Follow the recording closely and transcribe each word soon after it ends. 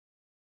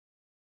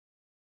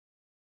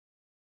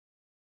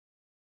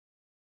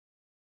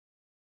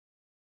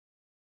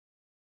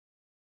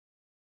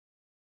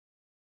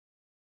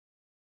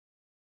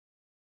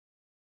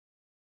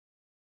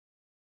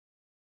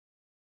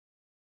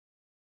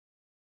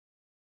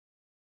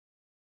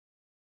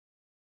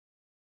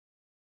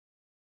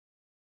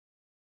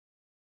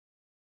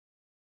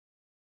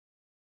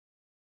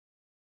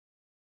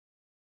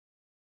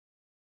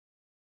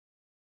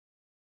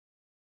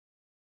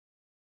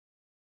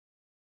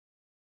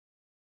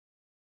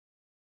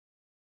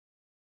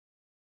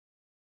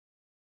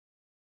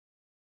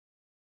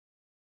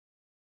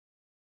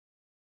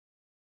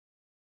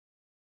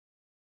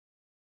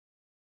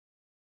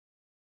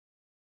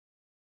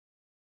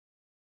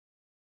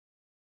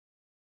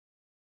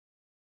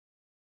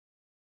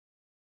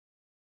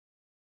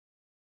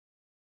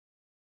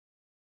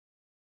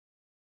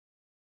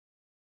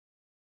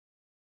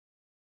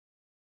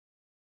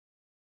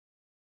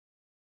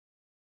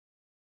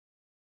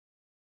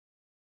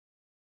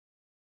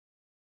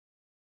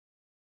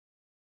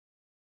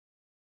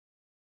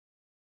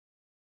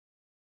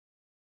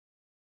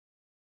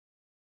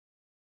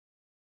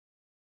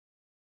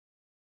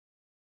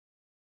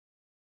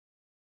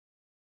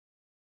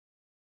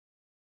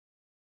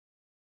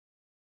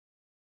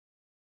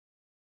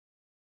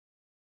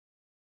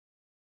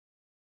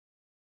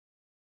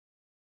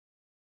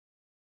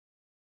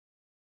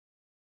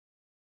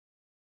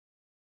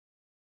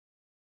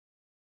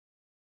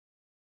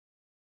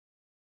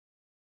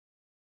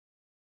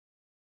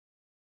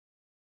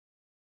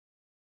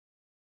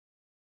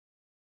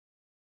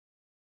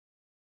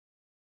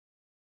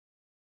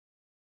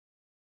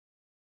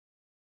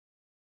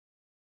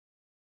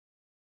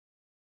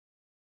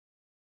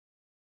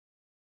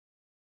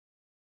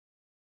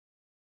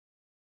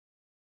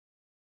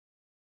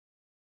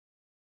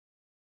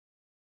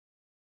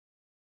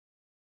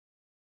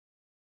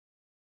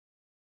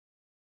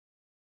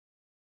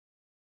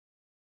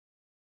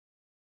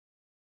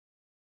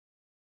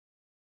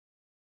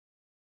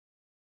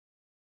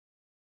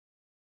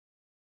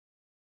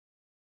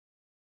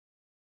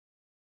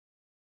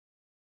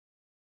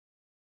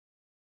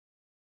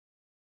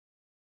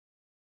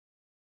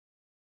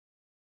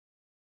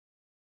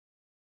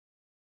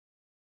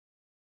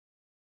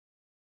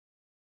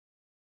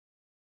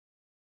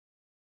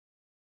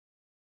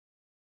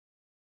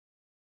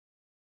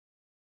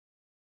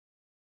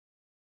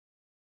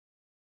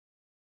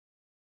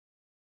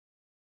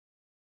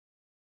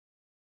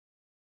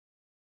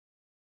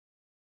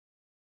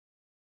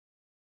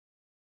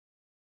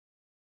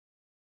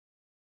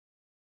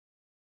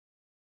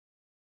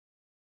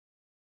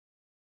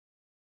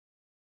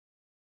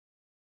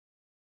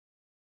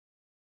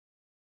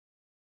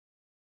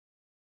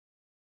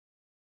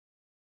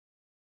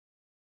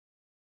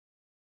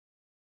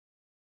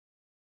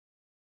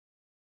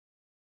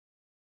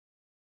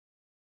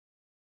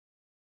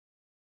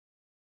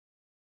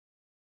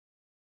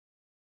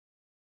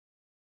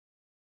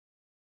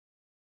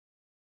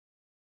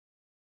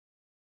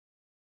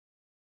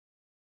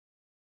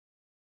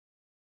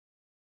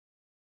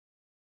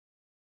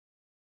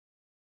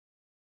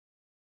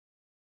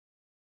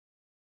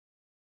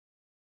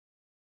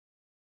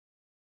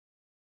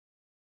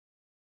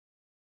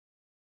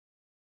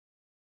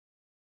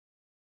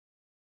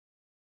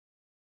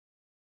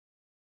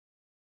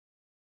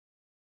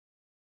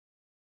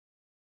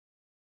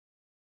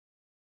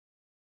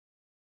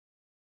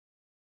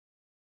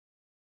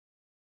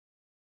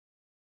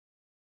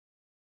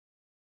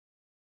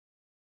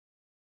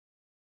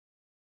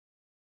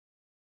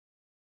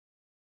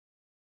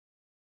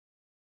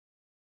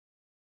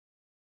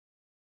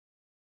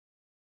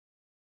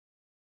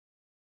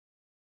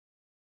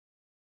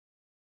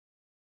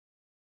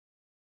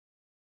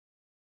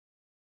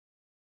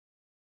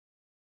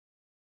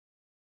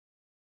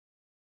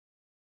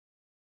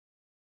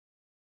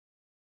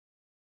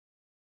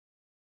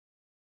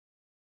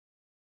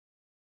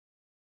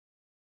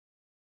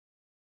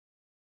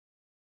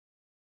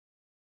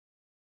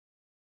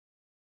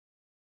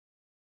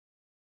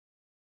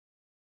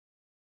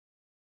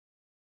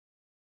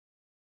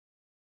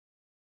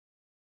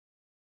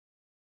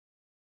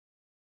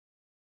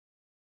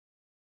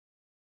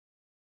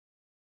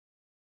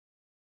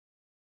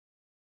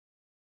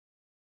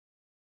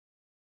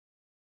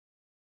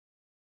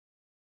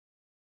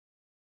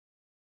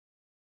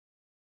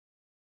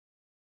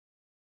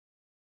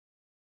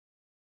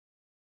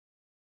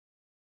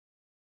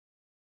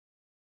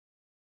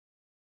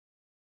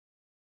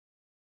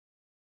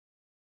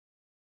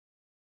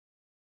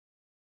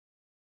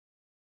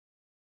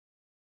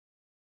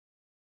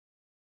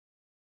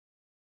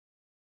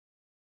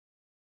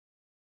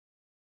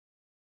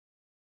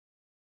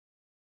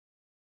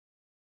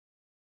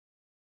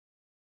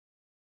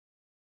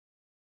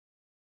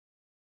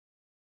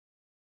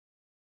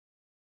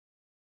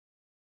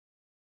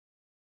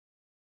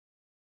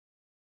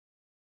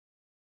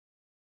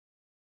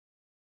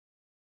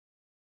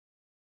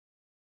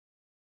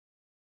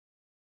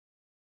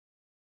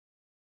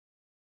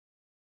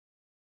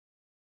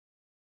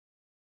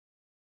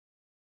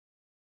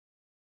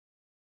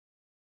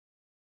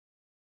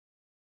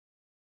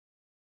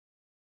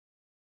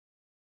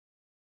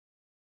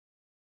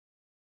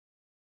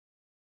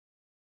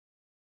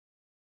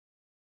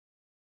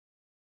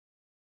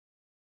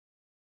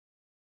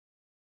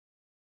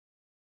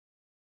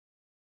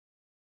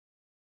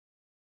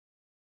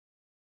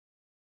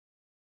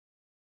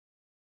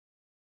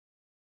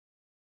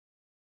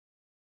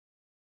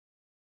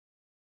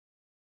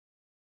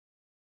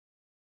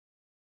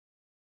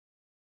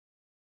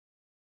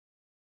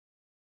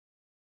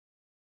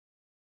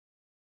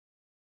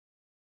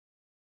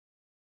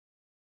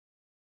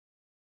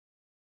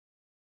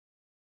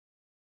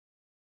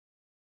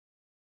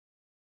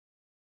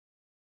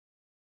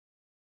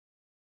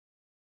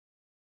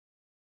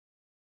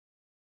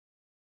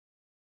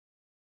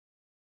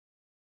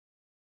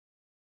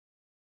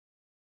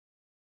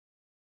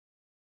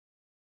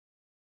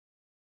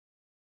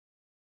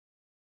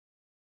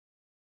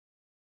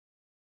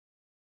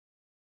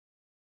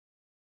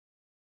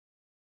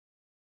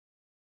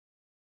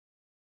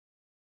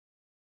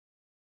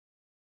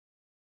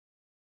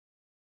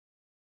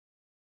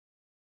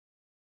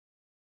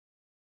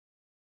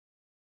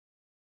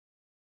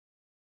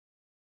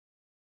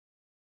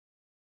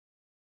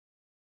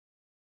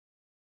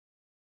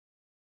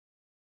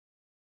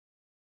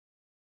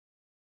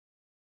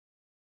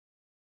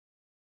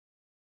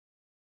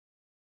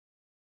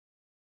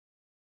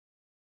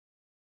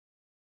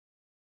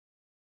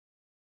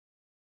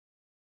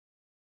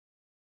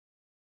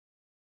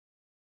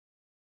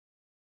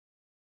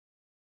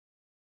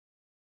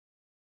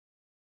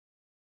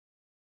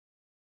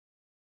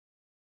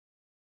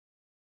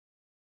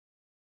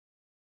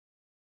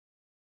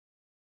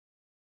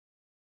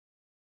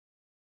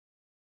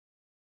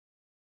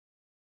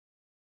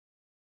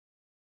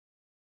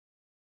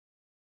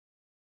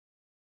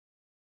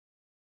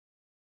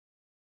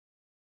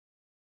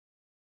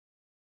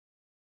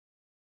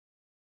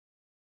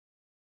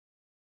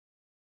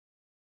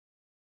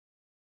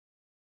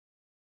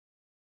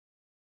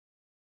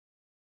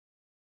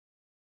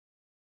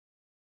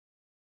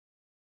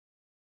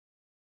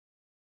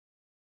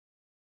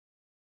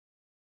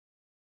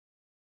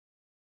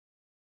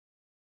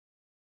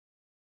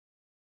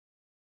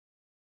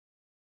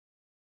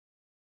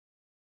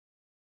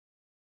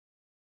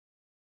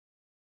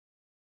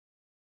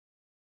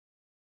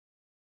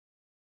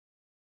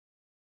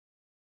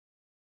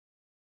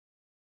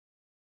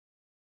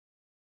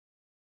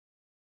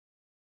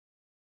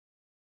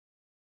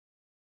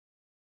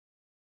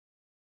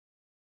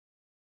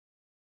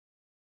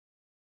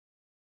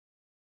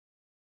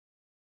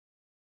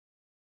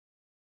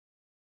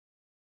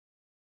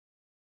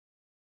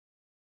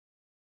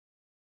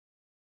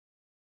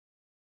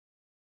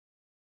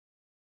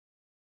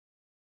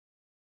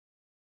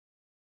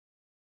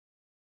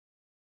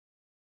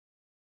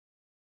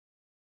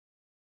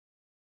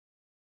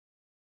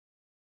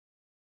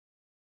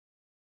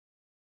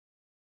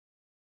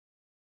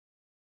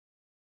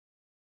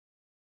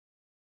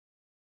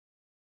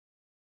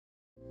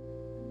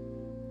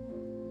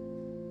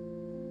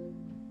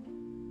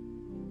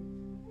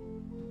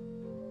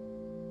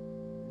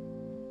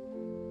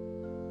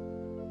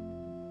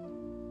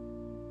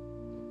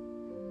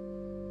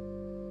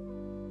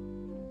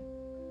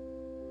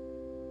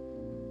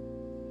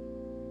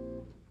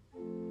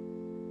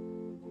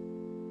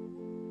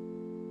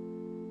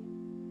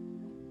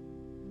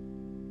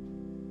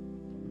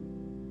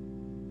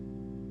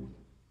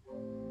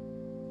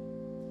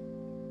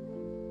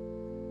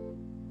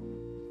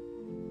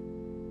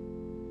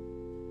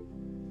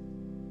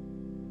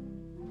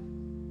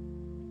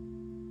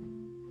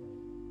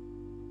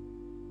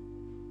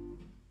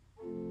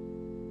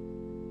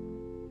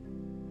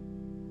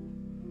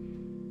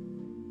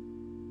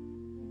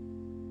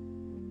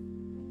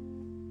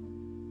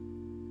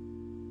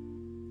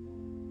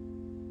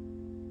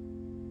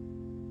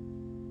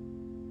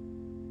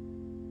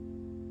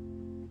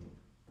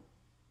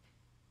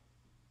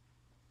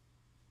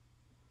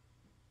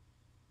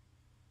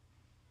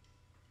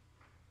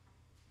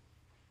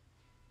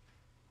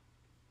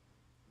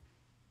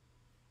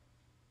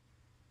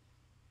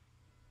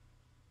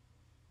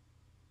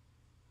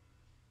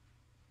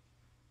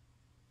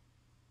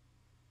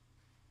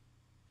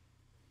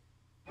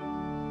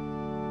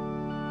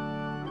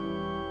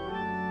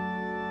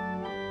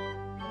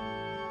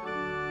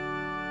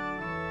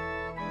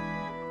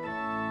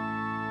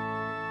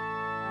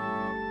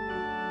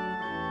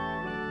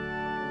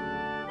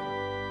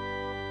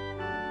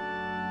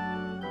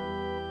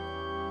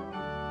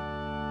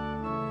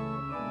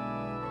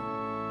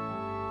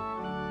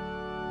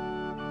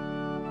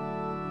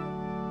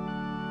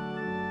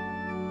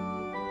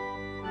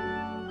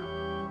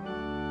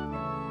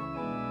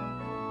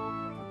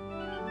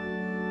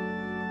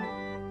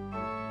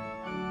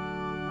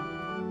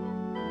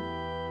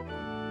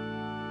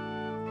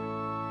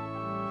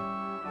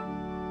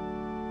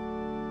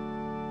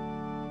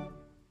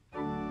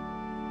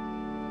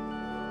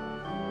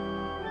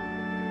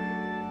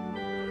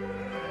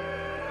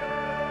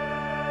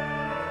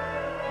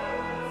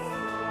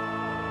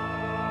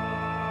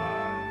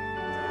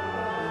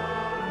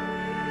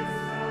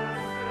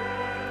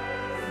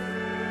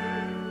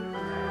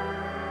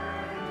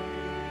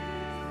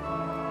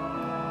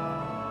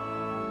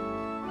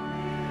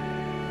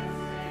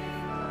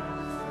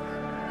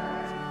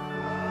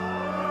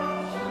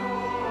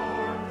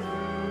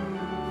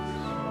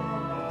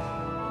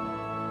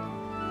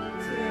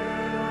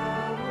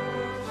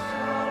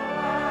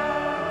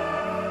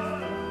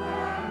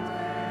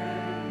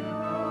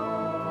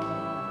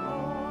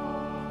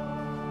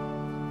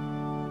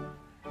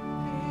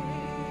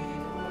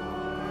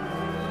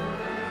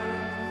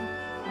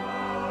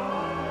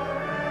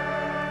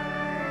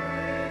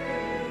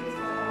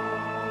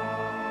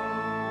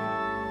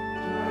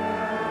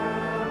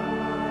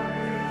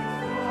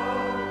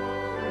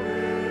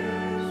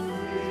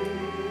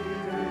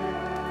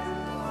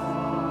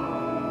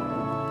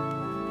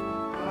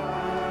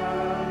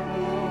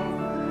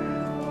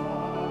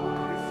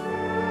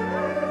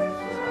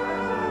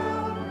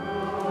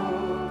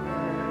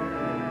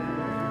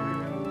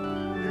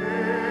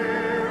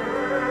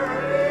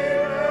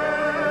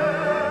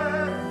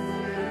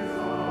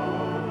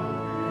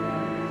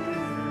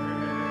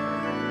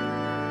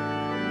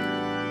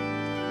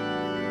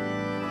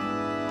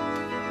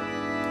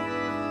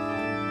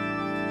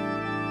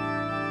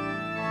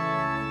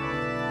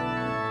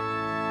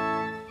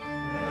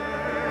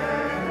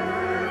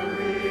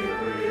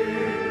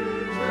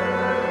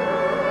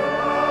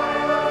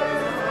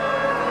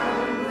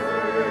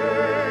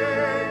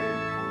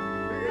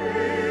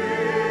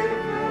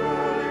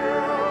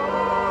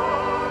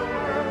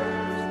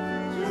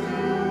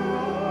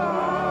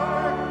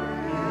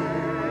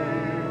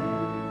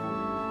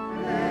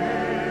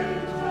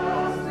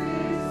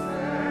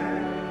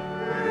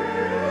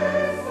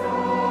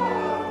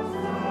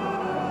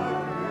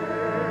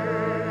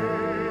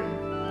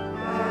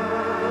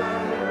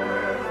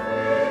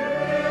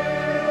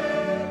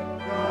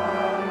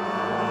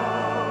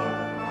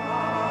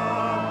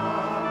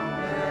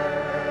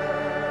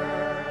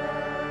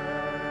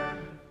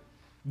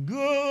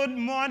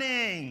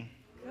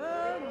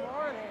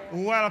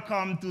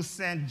Welcome to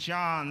St.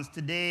 John's.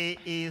 Today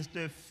is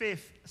the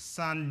 5th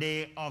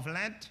Sunday of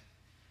Lent.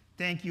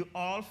 Thank you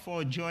all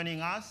for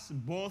joining us,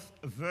 both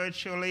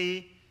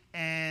virtually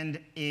and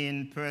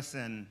in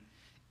person.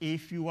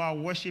 If you are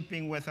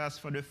worshiping with us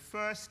for the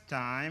first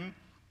time,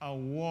 a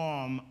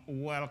warm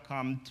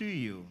welcome to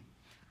you.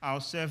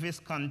 Our service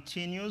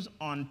continues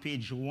on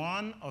page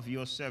 1 of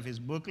your service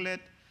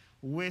booklet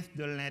with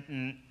the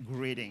Lenten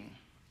greeting.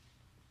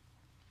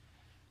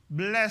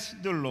 Bless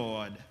the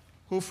Lord,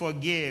 who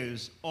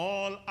forgives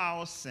all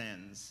our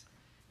sins.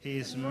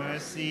 His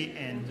mercy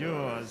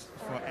endures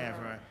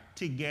forever.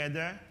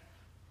 Together,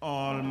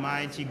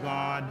 Almighty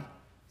God,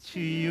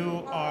 to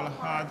you all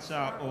hearts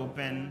are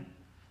open,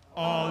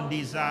 all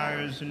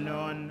desires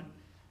known,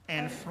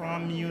 and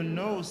from you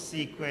no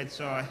secrets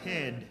are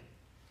hid.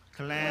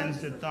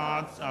 Cleanse the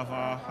thoughts of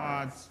our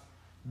hearts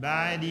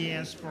by the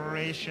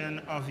inspiration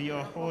of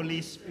your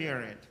Holy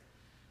Spirit,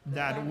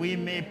 that we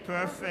may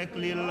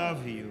perfectly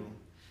love you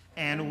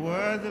and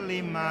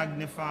worthily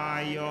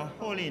magnify your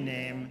holy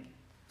name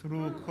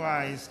through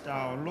Christ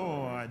our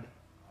Lord.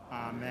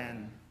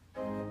 Amen.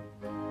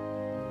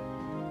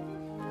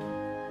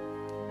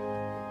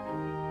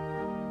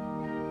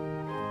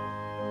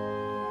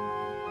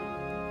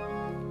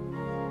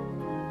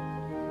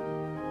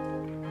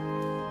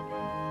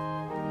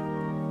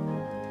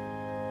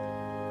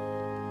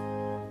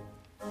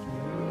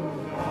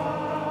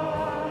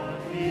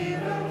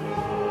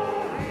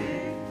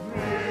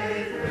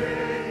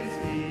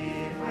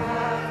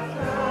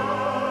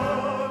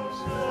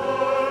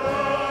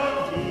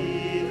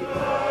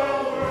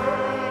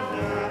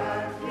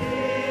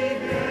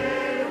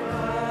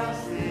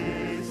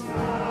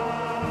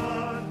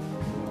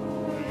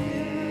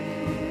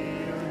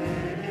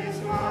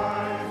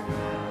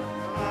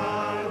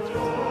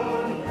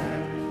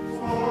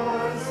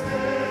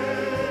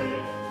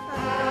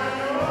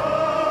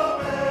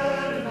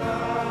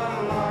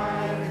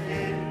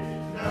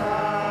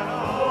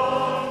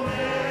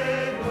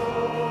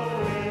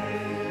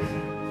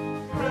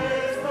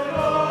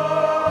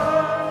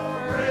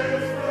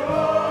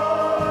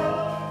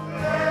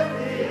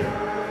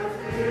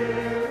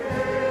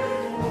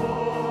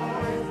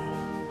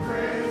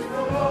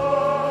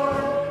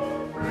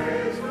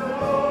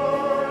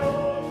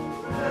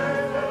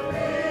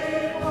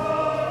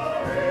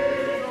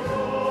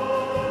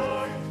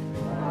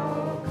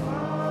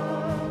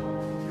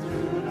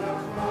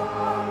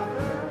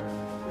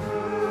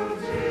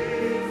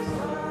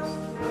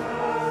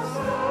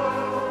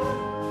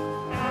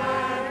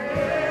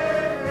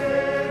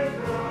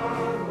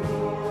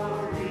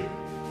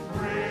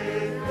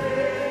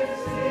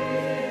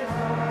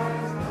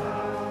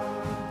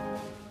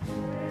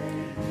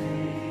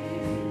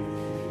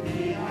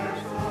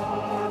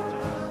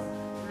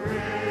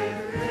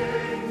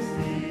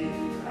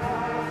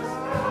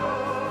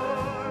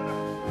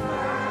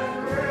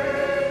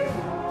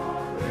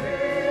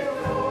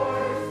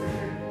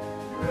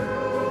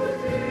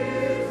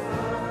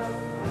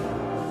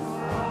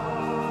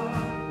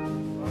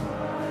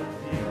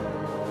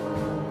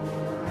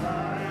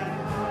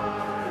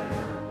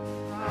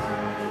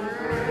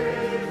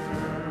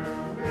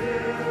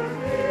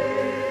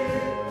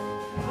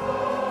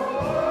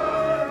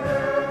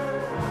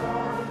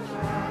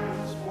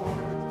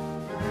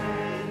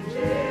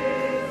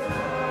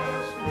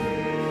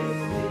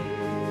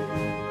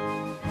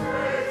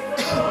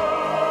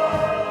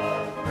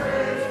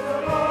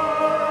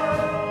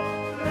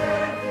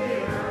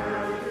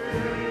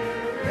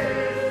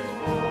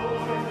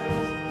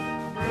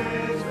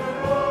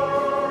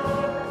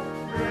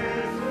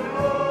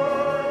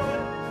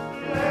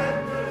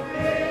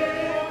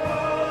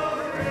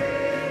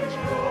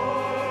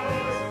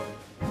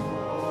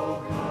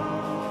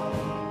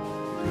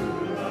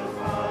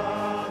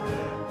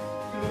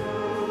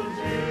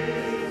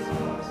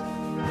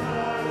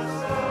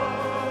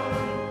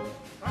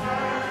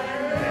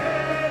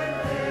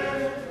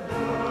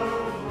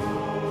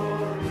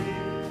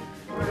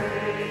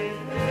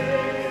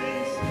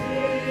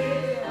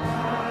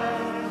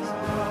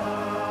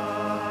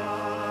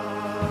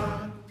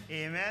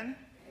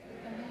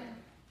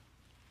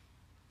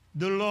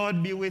 The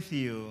Lord be with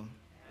you. And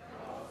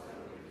also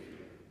with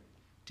you.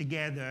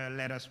 Together,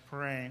 let us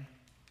pray.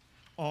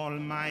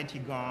 Almighty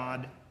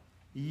God,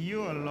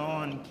 you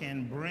alone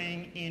can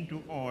bring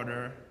into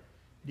order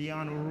the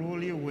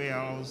unruly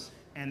wills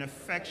and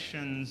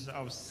affections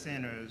of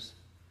sinners.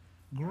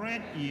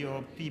 Grant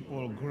your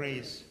people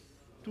grace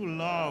to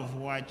love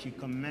what you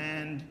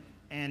command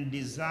and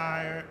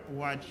desire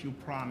what you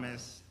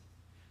promise,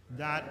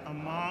 that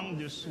among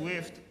the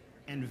swift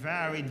and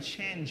varied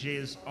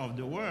changes of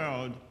the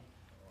world,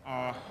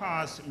 our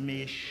hearts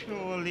may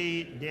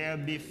surely there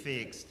be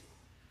fixed,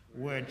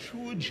 where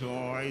true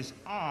joys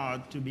are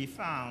to be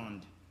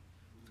found.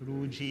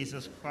 Through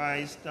Jesus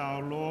Christ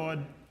our Lord,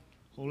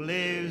 who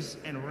lives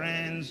and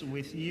reigns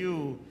with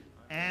you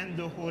and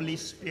the Holy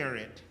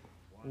Spirit,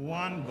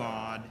 one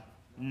God,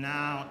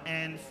 now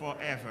and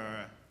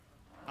forever.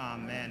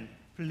 Amen.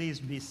 Please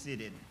be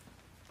seated.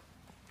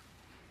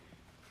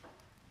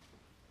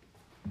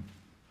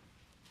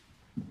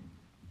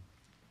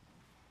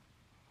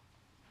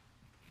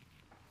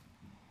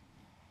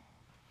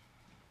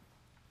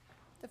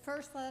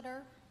 first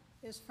letter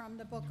is from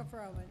the book of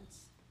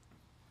Romans.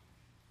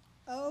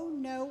 Owe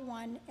no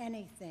one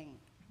anything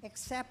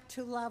except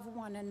to love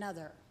one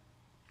another.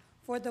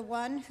 For the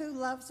one who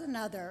loves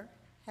another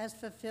has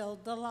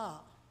fulfilled the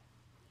law.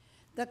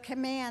 The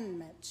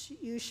commandments: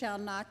 you shall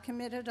not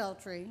commit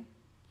adultery,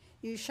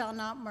 you shall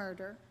not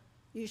murder,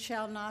 you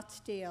shall not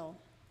steal,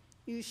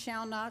 you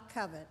shall not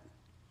covet,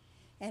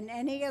 and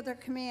any other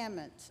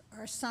commandments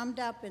are summed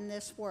up in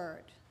this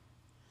word: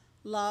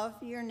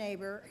 love your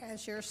neighbor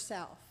as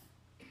yourself.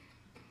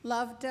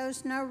 Love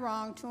does no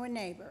wrong to a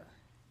neighbor.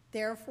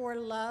 Therefore,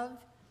 love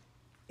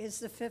is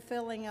the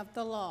fulfilling of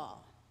the law.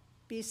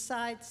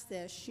 Besides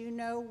this, you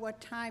know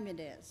what time it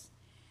is,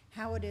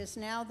 how it is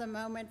now the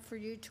moment for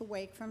you to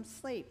wake from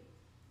sleep.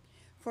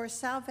 For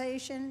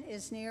salvation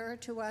is nearer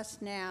to us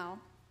now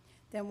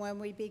than when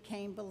we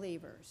became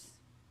believers.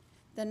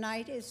 The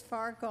night is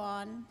far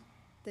gone,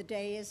 the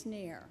day is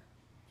near.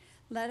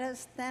 Let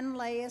us then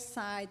lay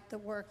aside the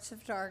works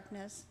of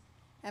darkness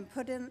and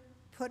put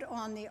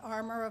on the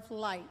armor of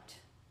light.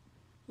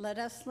 Let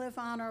us live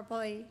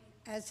honorably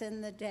as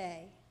in the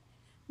day,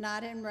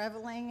 not in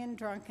reveling and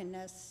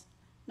drunkenness,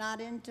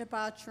 not in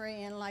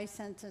debauchery and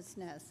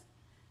licentiousness,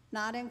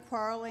 not in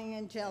quarreling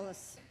and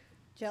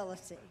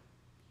jealousy.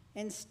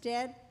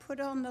 Instead,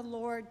 put on the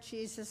Lord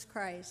Jesus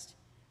Christ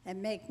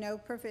and make no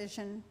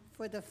provision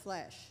for the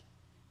flesh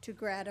to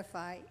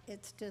gratify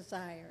its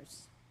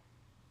desires.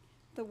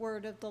 The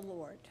word of the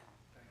Lord.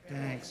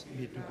 Thanks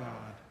be to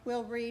God.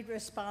 We'll read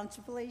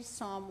responsibly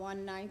Psalm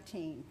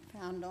 119,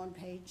 found on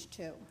page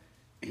 2.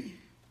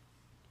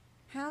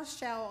 How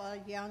shall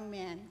a young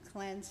man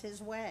cleanse his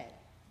way?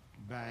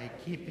 By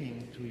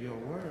keeping to your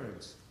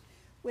words.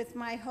 With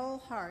my whole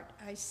heart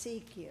I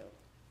seek you.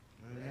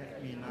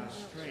 Let me not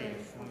stray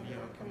from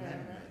your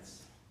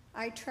commandments,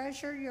 I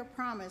treasure your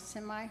promise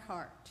in my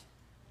heart.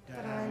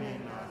 that I may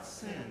not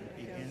sin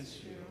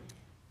against you.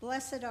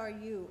 Blessed are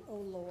you, O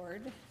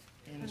Lord.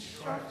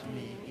 Instruct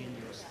me in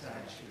your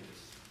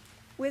statutes.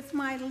 With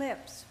my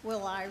lips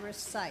will I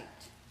recite.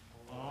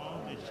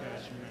 All the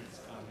judgments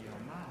of your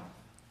mouth.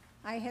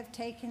 I have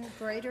taken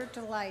greater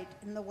delight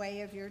in the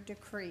way of your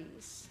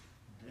decrees.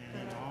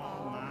 Than in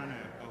all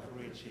manner of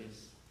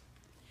riches.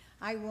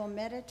 I will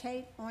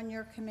meditate on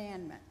your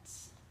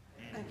commandments.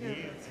 And give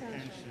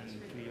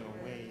attention to your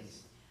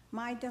ways.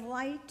 My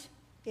delight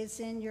is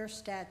in your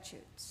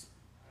statutes.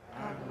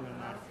 I will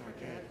not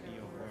forget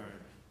your word.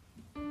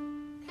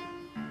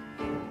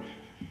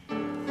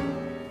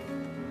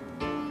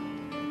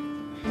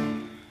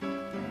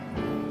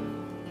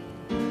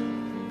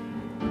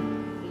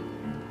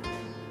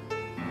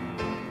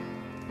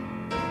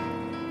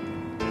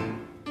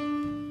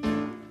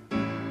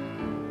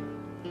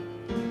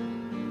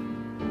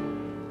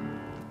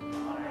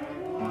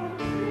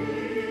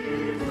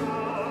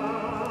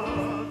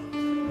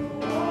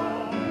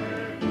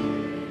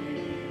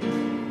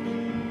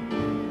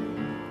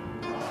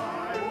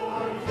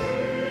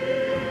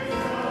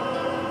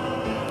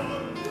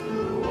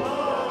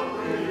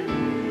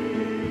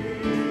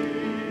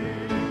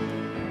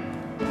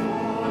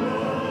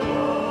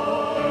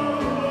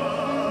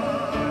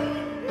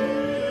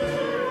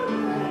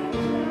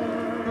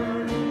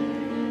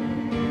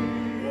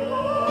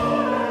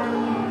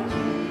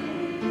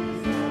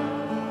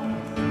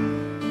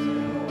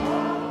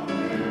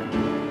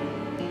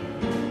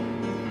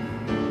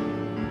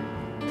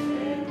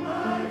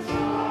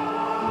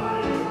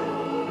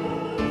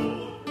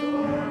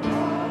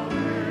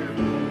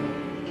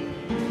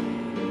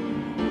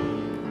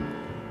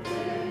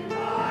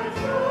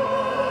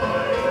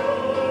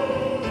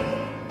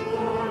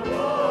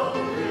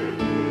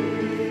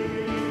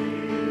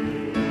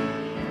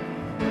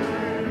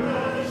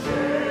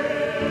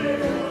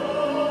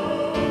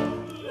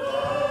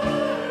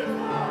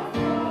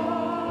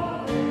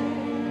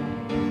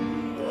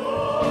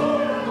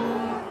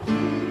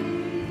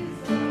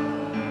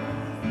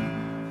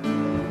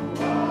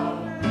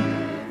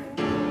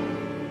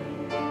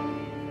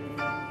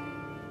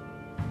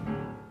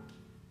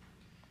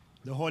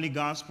 The Holy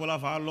Gospel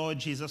of our Lord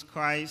Jesus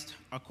Christ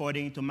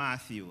according to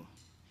Matthew.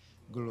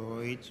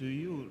 Glory to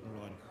you,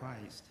 Lord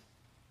Christ.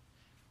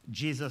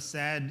 Jesus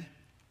said,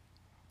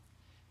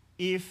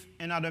 if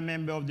another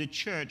member of the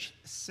church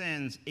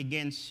sins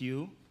against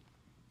you,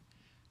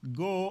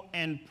 go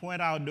and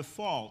point out the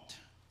fault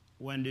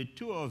when the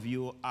two of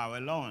you are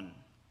alone.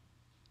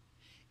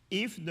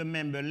 If the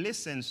member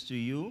listens to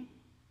you,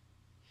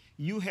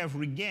 you have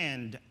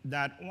regained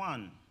that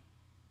one.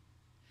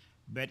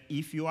 But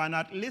if you are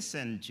not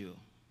listened to,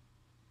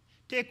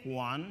 take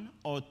one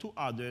or two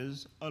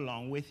others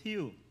along with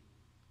you,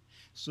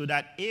 so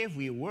that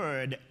every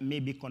word may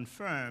be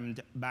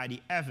confirmed by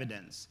the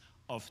evidence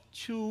of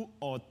 2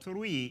 or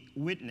 3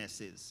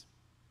 witnesses.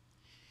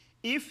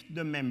 If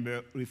the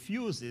member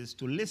refuses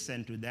to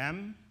listen to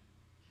them,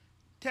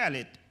 tell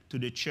it to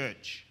the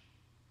church.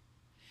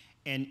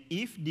 And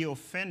if the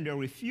offender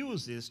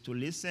refuses to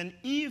listen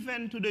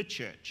even to the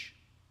church,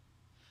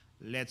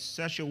 let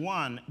such a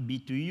one be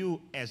to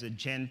you as a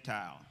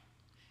Gentile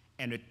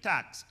and a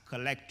tax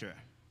collector.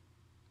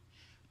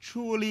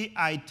 Truly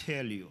I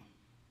tell you,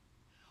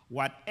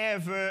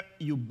 whatever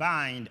you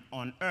bind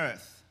on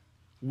earth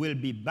will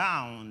be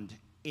bound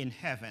in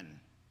heaven,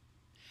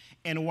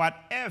 and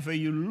whatever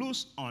you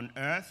loose on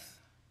earth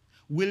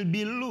will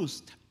be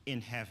loosed in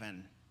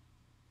heaven.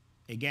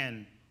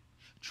 Again,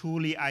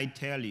 truly I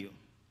tell you,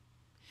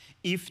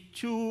 if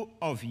two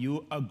of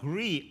you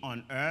agree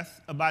on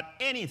earth about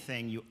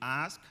anything you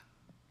ask,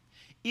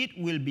 it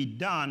will be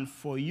done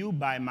for you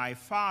by my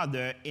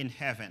Father in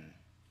heaven.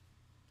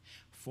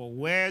 For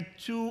where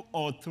 2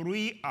 or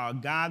 3 are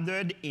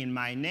gathered in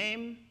my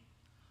name,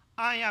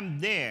 I am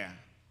there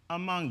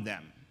among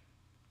them.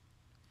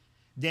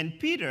 Then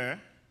Peter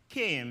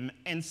came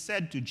and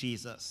said to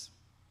Jesus,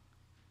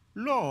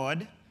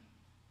 Lord,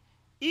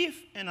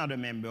 if another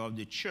member of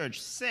the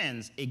church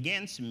sins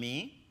against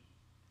me,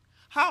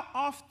 how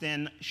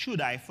often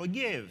should I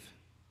forgive?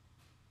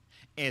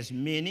 As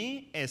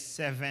many as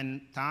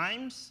 7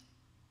 times?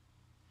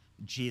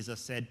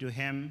 Jesus said to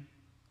him,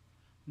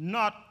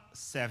 Not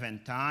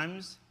 7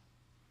 times,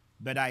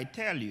 but I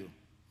tell you,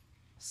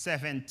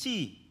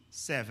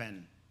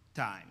 77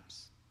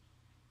 times.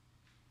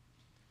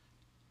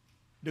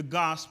 The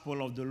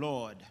Gospel of the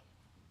Lord.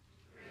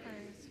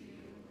 Praise you,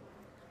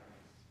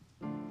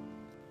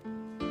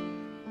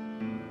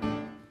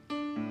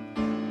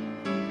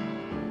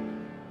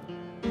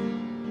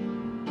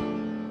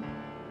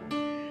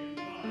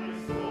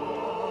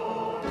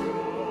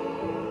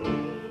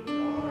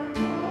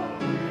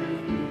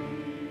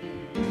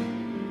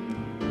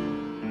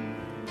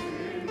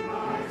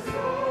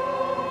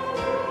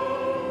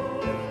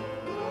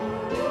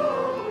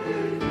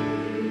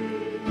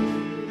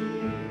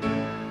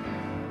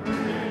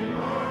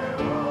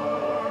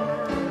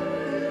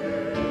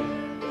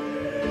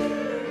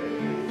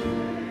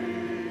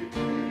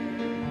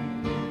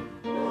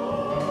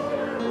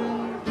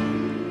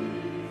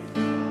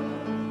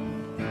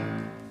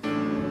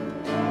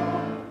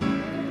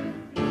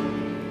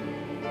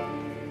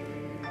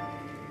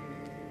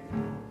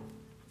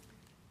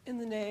 In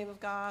the name of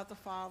God the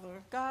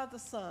Father, God the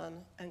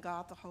Son, and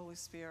God the Holy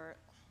Spirit.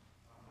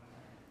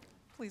 Amen.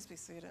 Please be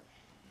seated.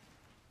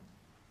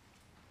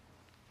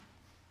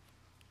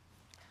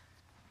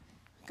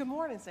 Good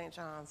morning, St.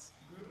 John's.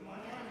 Good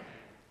morning.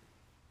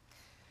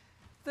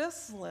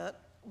 This Lent,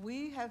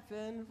 we have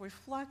been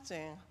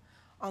reflecting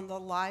on the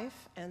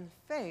life and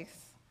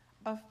faith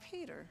of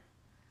Peter,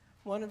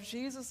 one of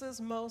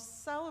Jesus'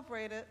 most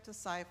celebrated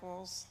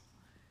disciples.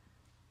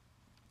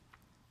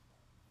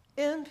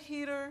 In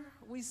Peter,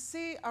 we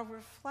see a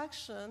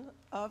reflection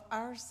of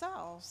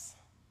ourselves,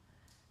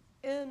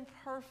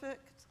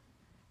 imperfect,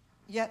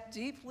 yet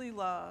deeply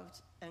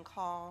loved and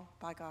called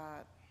by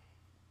God.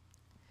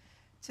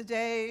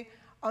 Today,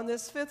 on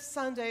this 5th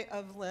Sunday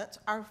of Lent,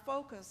 our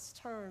focus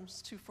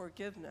turns to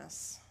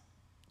forgiveness.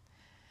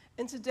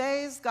 In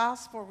today's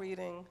gospel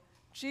reading,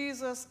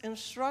 Jesus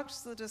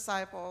instructs the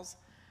disciples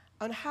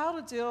on how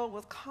to deal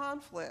with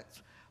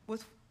conflict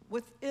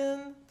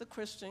within the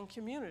Christian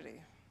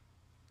community.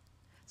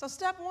 So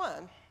step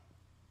 1,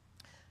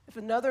 if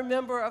another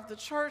member of the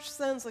church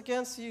sins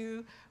against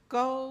you,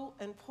 go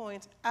and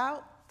point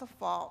out the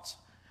fault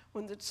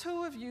when the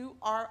 2 of you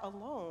are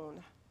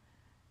alone.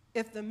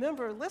 If the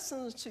member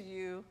listens to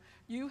you,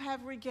 you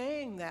have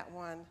regained that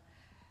one.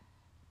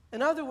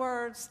 In other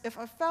words, if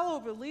a fellow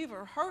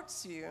believer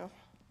hurts you,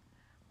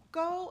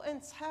 go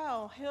and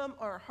tell him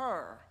or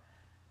her.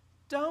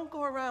 Don't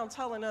go around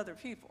telling other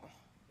people.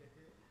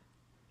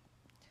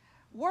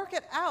 Work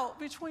it out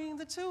between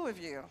the 2 of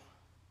you.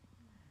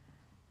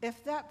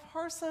 If that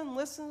person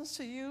listens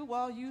to you,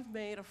 well, you've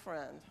made a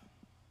friend.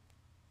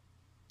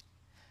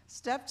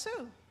 Step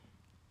 2,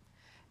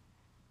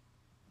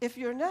 if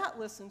you're not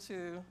listened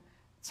to,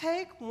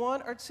 take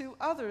 1 or 2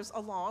 others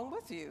along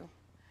with you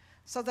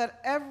so that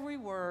every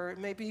word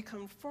may be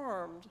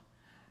confirmed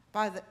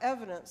by the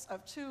evidence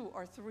of 2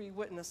 or 3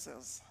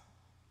 witnesses.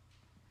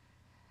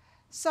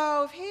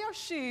 So if he or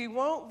she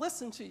won't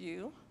listen to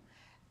you,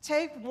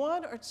 take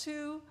 1 or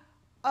 2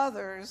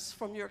 others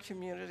from your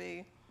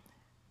community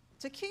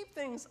to keep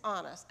things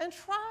honest, and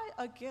try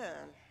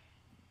again.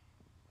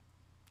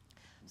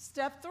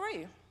 Step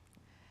 3,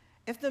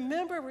 if the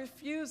member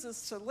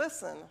refuses to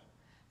listen,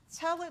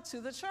 tell it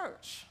to the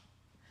church.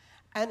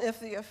 And if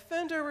the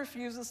offender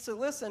refuses to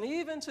listen,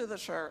 even to the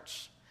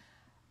church,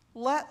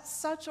 let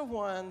such a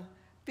one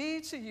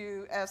be to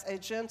you as a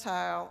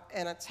Gentile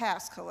and a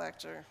tax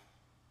collector.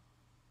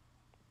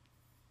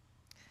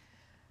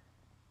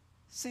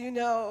 So you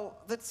know,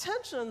 the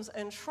tensions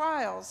and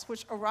trials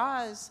which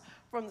arise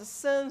from the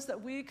sins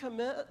that we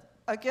commit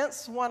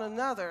against one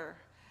another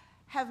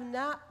have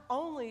not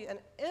only an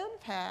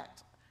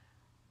impact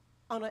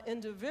on an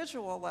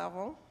individual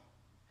level,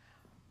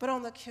 but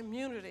on the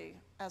community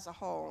as a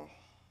whole.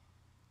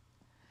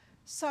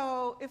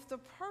 So if the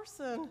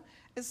person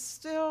is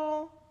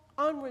still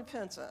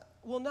unrepentant,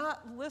 will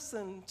not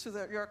listen to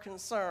your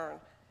concern,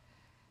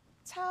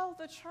 tell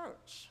the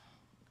church,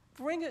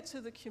 bring it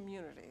to the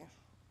community.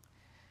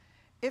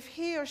 If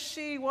he or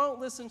she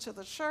won't listen to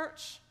the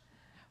church,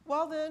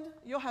 well then,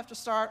 you'll have to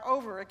start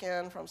over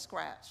again from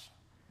scratch.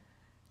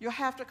 You'll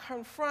have to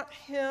confront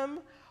him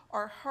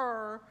or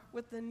her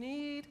with the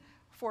need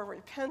for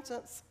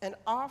repentance and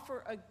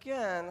offer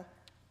again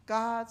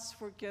God's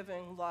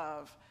forgiving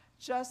love,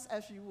 just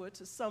as you would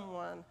to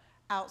someone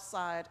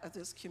outside of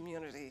this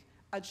community,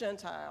 a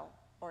Gentile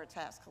or a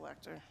tax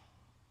collector.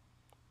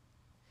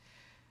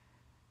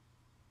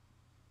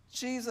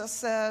 Jesus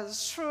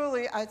says,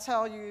 "Truly I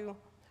tell you,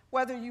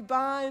 whether you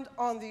bind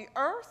on the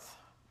earth,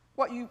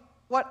 whatever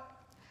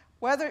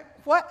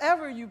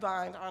you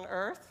bind on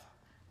earth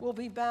will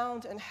be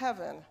bound in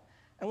heaven,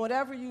 and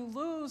whatever you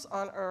loose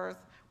on earth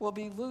will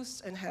be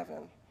loosed in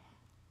heaven.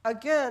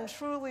 Again,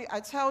 truly I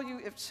tell you,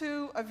 if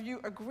two of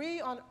you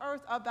agree on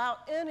earth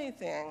about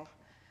anything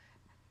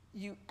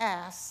you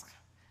ask,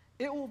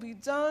 it will be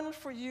done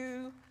for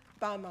you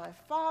by my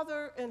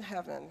Father in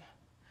heaven.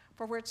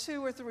 For where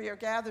two or three are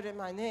gathered in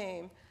my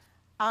name,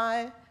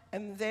 I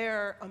am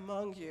there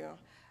among you."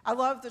 I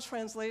love the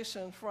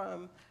translation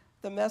from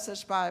the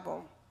Message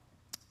Bible.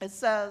 It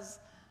says,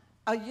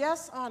 "A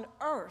yes on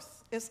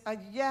earth is a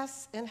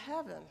yes in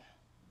heaven.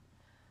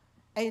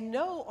 A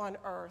no on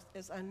earth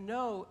is a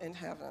no in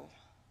heaven.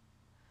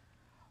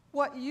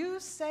 What you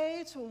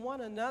say to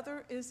one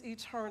another is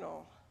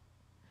eternal.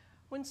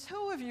 When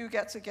two of you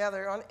get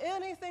together on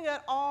anything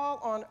at all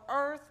on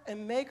earth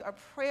and make a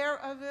prayer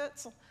of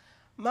it,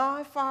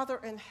 my Father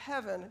in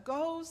heaven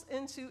goes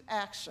into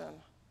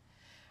action.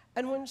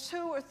 And when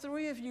two or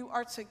three of you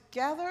are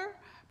together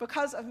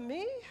because of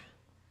me,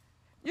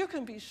 you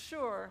can be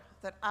sure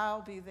that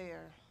I'll be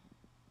there."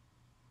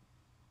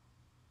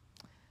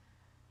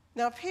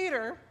 Now,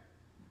 Peter,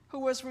 who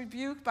was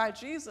rebuked by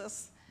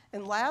Jesus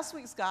in last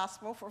week's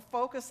gospel for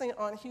focusing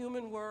on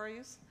human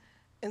worries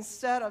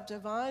instead of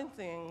divine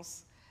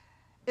things,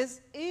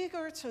 is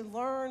eager to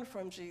learn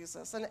from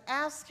Jesus and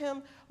ask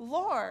him,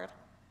 "Lord,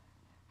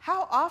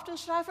 how often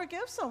should I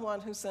forgive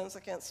someone who sins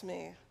against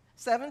me?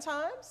 7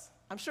 times?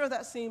 I'm sure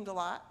that seemed a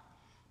lot.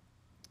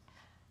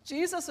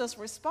 Jesus'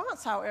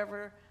 response,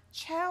 however,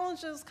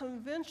 challenges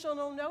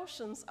conventional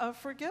notions of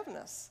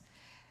forgiveness.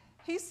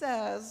 He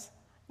says,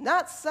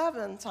 "Not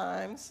 7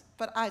 times,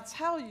 but I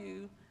tell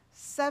you,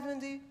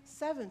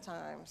 77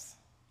 times."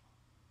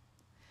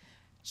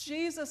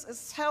 Jesus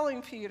is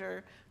telling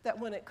Peter that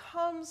when it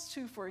comes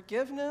to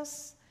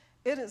forgiveness,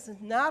 it is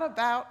not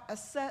about a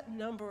set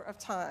number of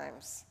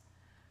times,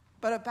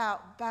 but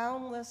about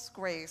boundless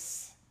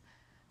grace.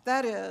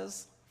 That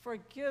is,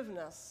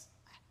 forgiveness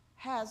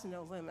has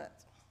no limit.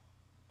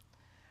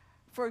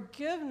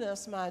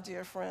 Forgiveness, my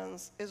dear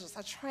friends, is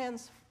a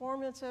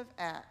transformative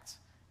act.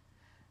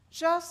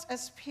 Just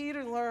as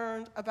Peter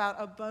learned about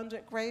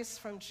abundant grace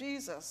from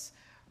Jesus,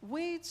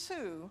 we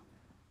too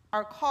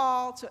are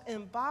called to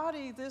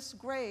embody this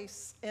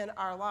grace in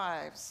our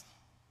lives.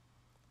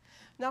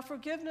 Now,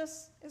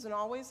 forgiveness isn't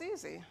always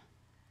easy.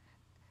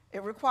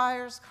 It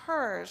requires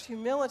courage,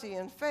 humility,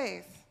 and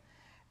faith.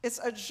 It's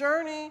a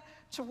journey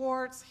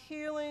towards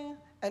healing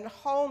and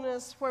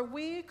wholeness where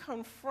we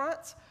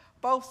confront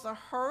both the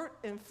hurt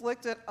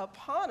inflicted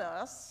upon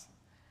us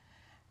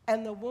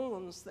and the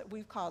wounds that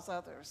we've caused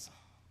others.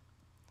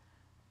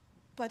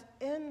 But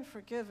in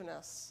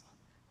forgiveness,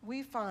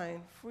 we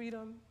find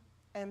freedom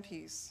and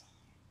peace.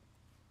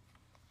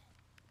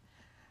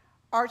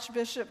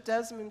 Archbishop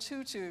Desmond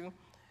Tutu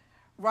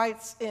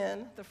writes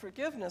in the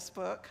Forgiveness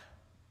book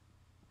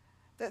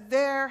that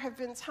there have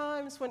been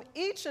times when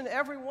each and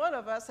every one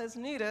of us has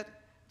needed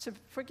to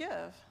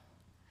forgive.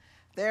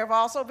 There have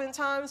also been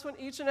times when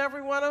each and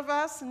every one of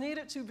us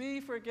needed to be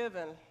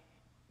forgiven.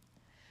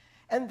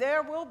 And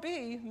there will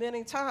be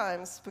many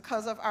times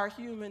because of our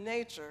human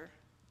nature.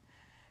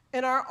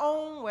 In our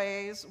own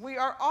ways, we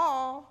are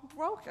all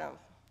broken.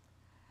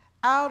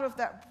 Out of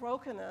that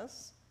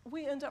brokenness,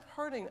 we end up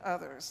hurting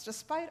others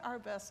despite our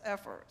best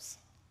efforts.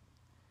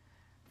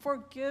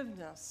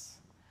 Forgiveness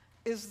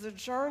is the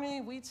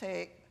journey we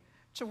take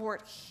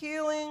toward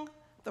healing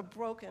the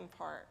broken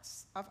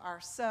parts of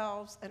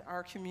ourselves and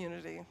our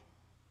community.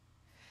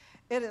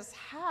 It is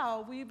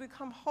how we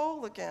become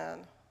whole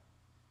again.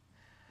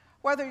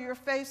 Whether you're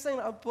facing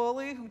a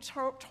bully who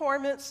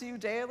torments you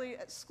daily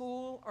at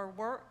school or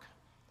work,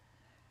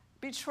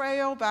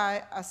 betrayal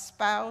by a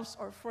spouse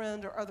or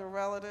friend or other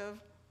relative,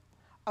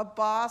 a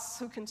boss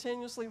who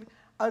continuously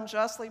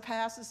unjustly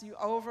passes you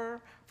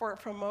over for a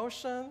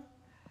promotion,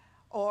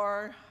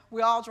 or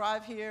we all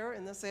drive here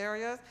in this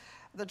area,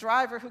 the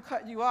driver who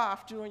cut you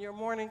off during your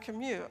morning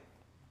commute.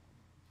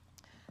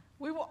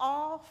 We will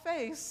all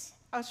face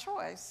a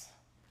choice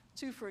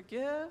to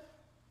forgive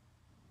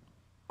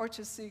or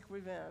to seek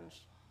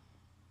revenge.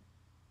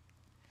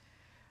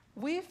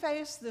 We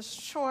face this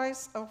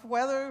choice of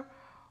whether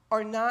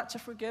or not to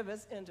forgive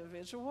as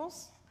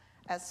individuals,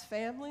 as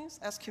families,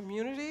 as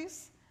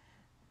communities,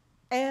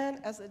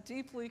 and as a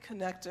deeply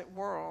connected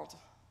world.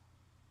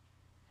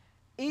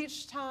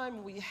 Each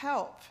time we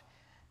help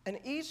and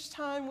each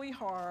time we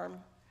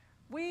harm,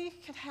 we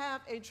can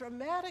have a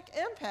dramatic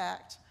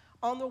impact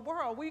on the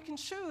world. We can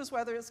choose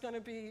whether it's going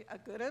to be a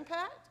good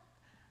impact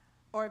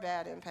or a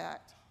bad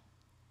impact.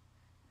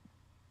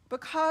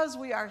 Because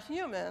we are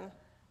human,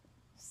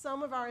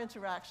 some of our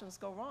interactions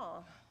go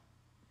wrong.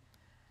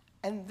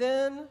 and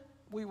then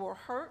we will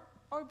hurt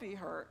or be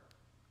hurt,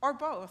 or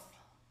both.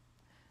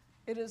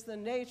 It is the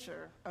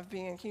nature of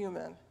being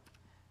human,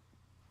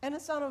 and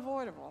it's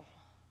unavoidable.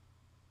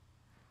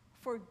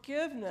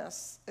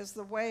 Forgiveness is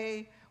the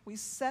way we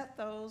set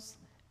those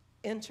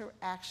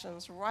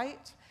interactions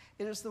right.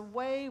 It is the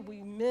way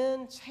we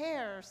mend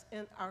tears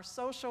in our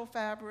social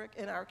fabric,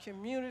 in our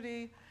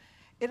community.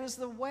 It is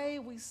the way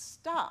we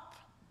stop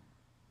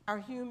our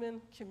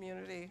human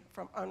community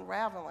from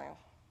unraveling.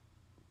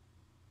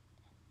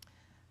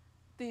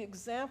 The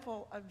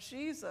example of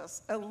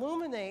Jesus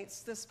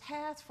illuminates this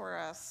path for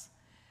us.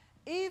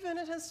 Even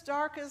in his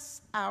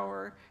darkest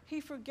hour, he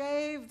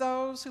forgave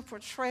those who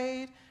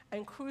betrayed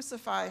and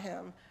crucified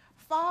him.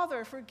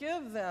 Father,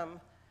 forgive them,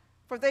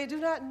 for they do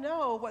not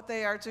know what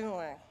they are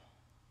doing.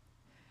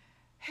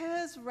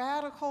 His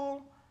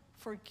radical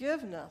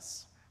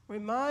forgiveness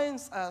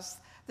reminds us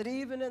that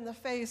even in the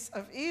face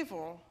of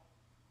evil,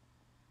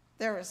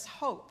 there is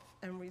hope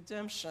and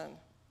redemption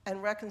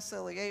and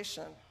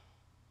reconciliation.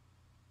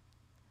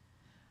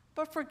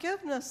 But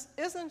forgiveness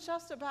isn't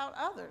just about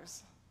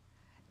others.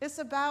 It's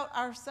about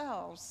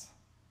ourselves.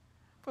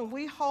 When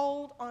we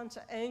hold on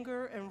to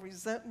anger and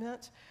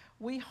resentment,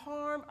 we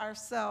harm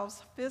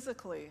ourselves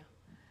physically,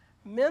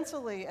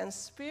 mentally, and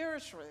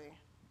spiritually.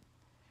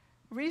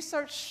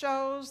 Research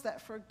shows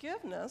that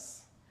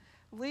forgiveness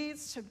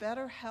leads to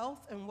better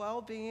health and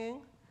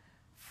well-being,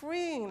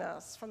 freeing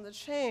us from the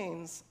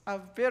chains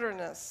of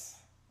bitterness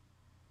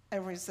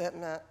and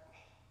resentment.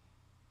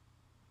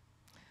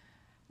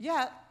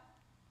 Yet,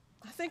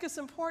 I think it's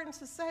important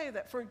to say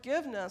that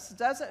forgiveness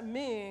doesn't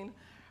mean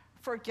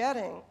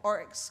forgetting or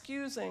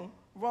excusing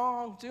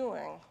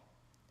wrongdoing.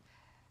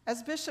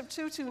 As Bishop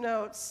Tutu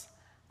notes,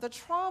 the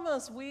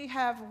traumas we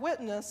have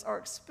witnessed or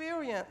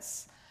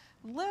experienced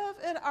live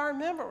in our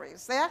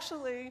memories.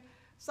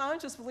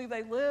 Scientists believe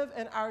they live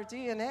in our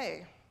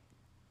DNA.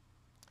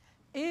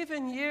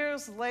 Even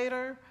years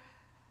later,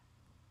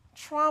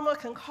 trauma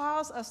can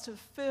cause us to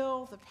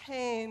feel the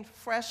pain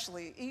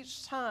freshly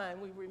each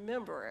time we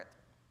remember it.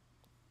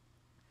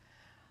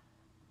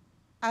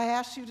 I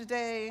ask you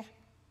today,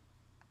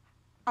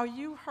 are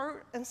you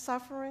hurt and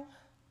suffering?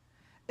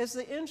 Is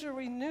the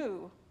injury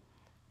new,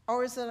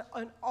 or is it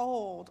an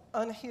old,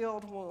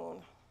 unhealed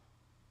wound?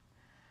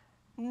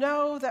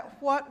 Know that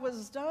what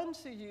was done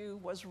to you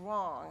was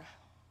wrong,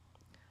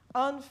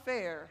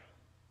 unfair,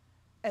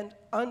 and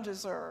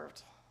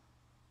undeserved.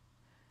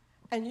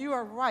 And you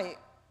are right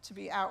to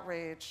be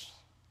outraged.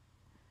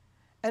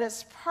 And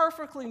it's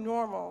perfectly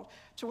normal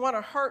to want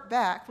to hurt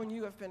back when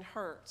you have been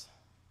hurt.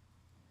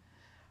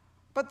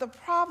 But the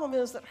problem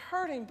is that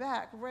hurting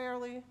back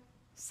rarely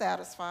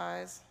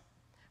satisfies.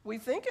 We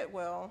think it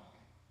will,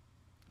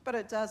 but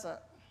it doesn't.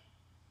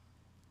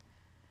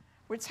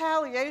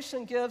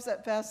 Retaliation gives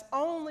at best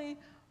only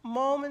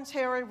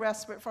momentary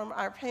respite from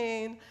our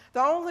pain.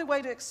 The only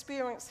way to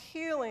experience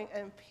healing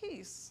and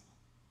peace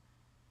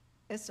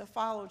is to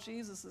follow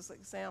Jesus'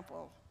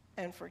 example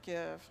and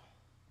forgive.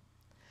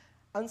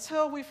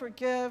 Until we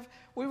forgive,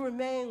 we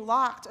remain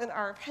locked in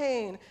our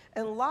pain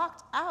and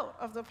locked out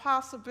of the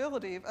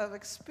possibility of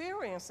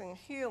experiencing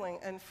healing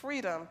and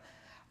freedom,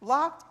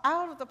 locked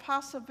out of the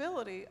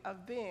possibility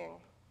of being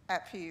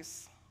at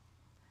peace.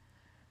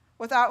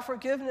 Without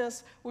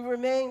forgiveness, we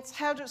remain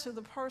tethered to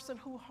the person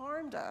who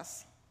harmed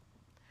us.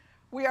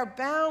 We are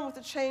bound with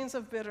the chains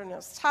of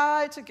bitterness,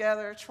 tied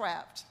together,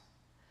 trapped.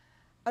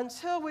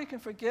 Until we can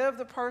forgive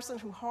the person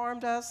who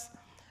harmed us,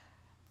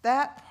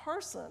 that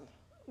person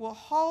will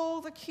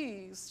hold the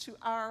keys to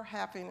our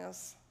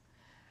happiness.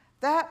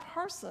 That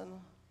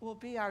person will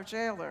be our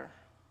jailer.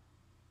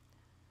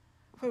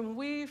 When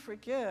we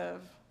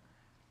forgive,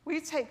 we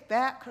take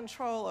back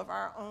control of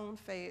our own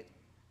fate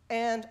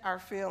and our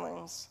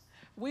feelings.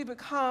 We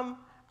become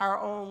our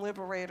own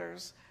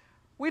liberators.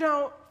 We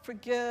don't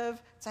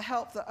forgive to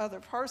help the other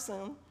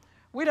person.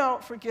 We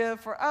don't forgive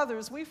for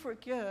others. We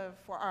forgive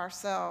for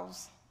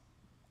ourselves.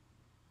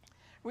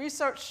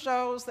 Research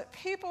shows that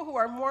people who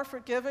are more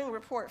forgiving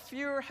report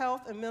fewer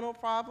health and mental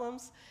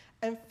problems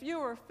and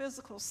fewer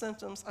physical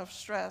symptoms of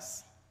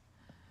stress.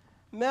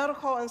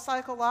 Medical and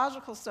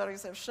psychological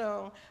studies have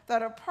shown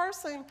that a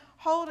person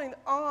holding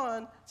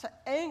on to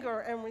anger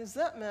and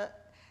resentment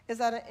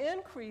is at an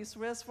increased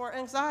risk for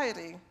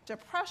anxiety,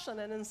 depression,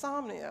 and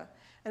insomnia,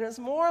 and is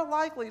more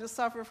likely to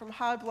suffer from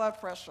high blood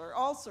pressure,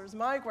 ulcers,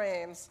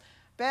 migraines,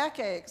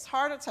 backaches,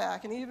 heart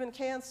attack, and even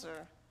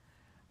cancer.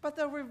 But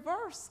the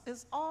reverse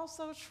is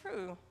also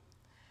true.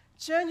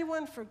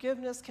 Genuine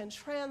forgiveness can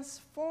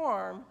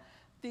transform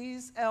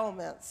these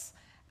ailments.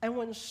 And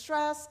when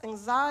stress,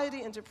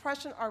 anxiety, and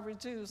depression are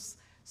reduced,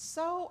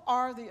 so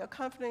are the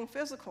accompanying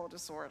physical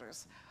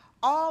disorders.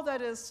 All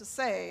that is to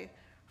say,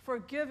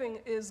 forgiving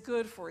is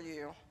good for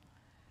you.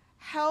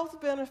 Health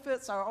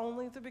benefits are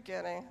only the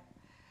beginning.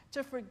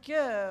 To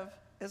forgive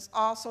is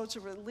also to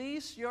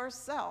release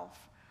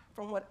yourself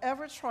from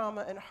whatever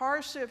trauma and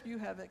hardship you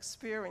have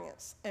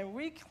experienced and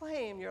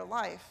reclaim your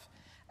life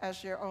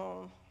as your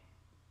own.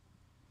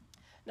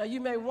 Now, you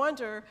may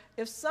wonder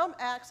if some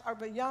acts are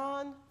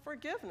beyond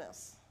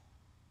forgiveness.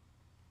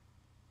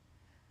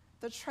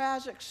 the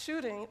tragic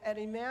shooting at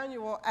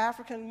Emmanuel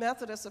African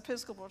Methodist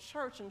Episcopal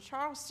Church in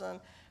Charleston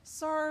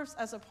serves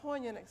as a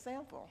poignant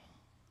example.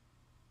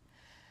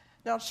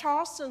 Now,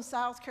 Charleston,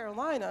 South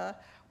Carolina,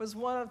 was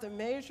one of the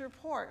major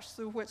ports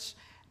through which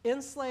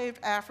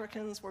enslaved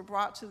Africans were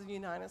brought to the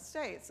United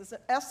States. It's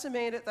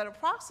estimated that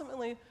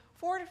approximately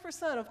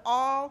 40% of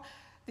all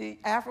the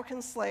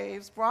African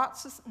slaves brought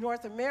to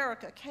North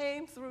America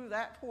came through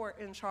that port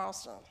in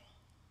Charleston.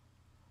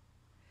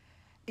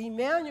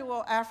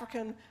 Emmanuel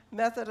African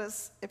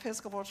Methodist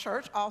Episcopal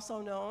Church, also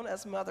known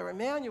as Mother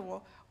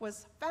Emanuel,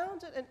 was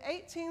founded in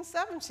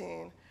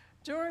 1817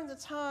 during the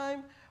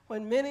time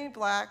when many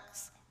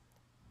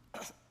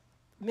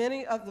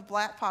of the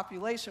black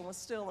population was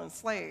still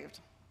enslaved.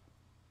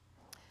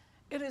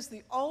 It is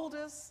the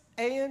oldest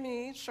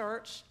AME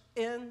church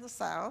in the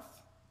South.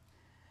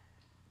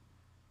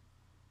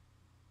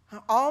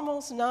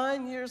 Almost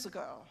 9 years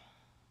ago,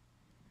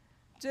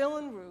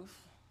 Dylan Roof,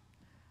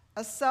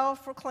 a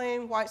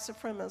self-proclaimed white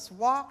supremacist,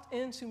 walked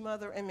into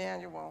Mother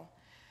Emanuel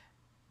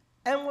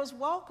and was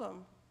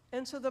welcomed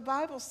into the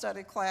Bible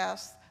study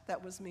class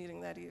that was meeting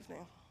that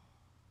evening.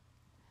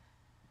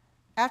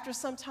 After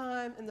some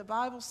time in the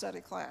Bible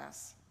study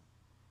class,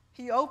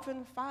 he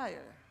opened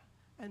fire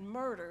and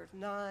murdered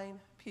 9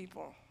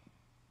 people.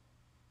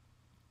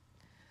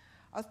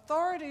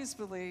 Authorities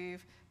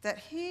believe that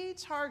he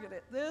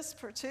targeted this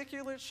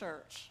particular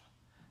church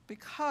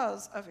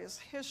because of his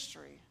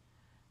history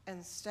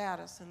and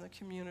status in the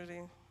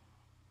community.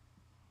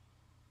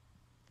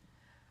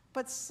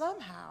 But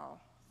somehow,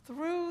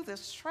 through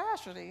this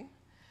tragedy,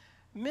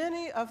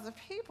 many of the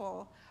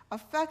people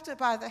affected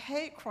by the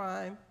hate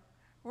crime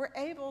were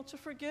able to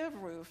forgive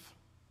Ruth.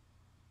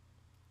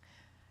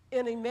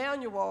 In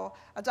Emmanuel,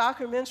 a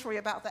documentary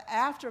about the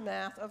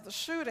aftermath of the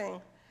shooting,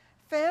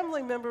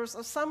 family members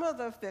of some of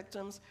the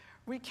victims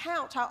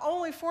recount how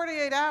only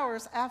 48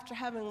 hours after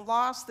having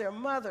lost their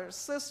mothers,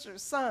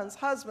 sisters, sons,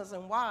 husbands,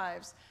 and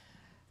wives,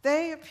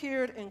 they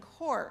appeared in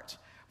court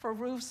for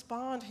Ruth's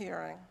bond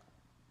hearing.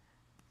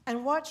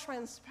 And what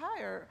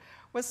transpired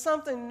was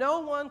something no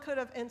one could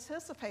have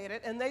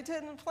anticipated, and they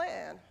didn't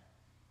plan.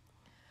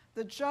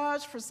 The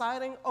judge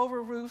presiding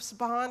over Ruth's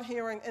bond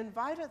hearing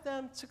invited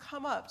them to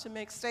come up to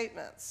make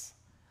statements.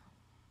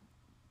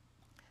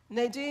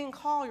 Nadine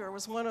Collier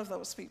was one of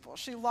those people.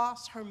 She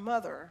lost her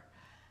mother.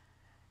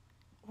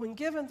 When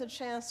given the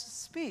chance to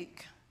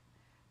speak,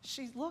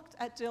 she looked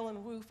at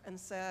Dylan Roof and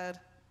said,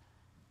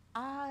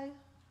 "I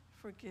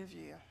forgive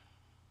you.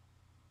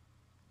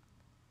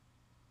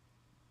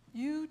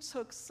 You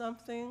took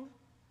something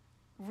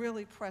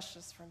really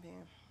precious from me.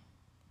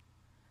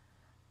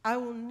 I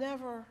will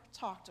never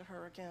talk to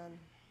her again.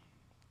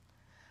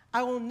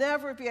 I will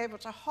never be able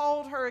to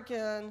hold her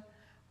again,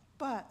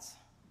 but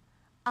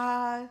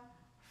I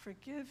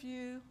forgive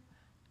you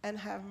and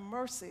have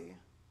mercy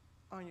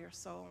on your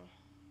soul."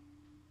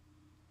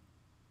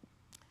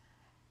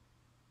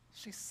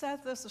 She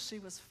said this as she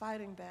was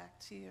fighting back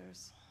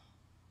tears.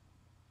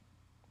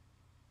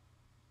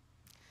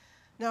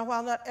 Now,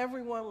 while not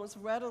everyone was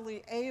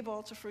readily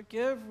able to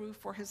forgive Ruth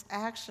for his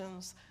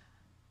actions,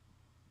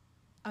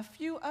 a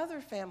few other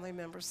family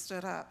members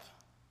stood up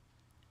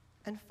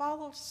and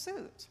followed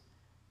suit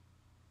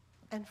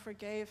and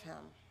forgave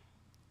him.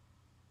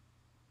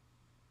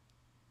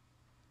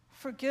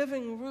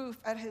 Forgiving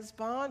Ruth at his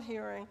bond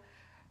hearing,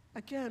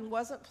 again,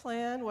 wasn't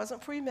planned,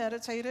 wasn't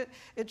premeditated,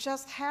 it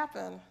just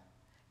happened.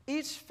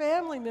 Each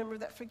family member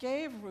that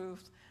forgave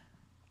Ruth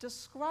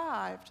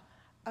described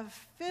a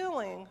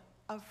feeling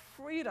of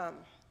freedom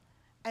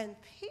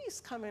and peace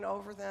coming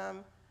over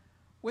them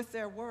with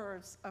their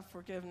words of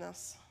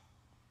forgiveness.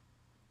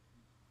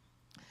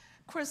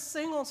 Chris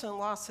Singleton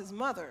lost his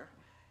mother,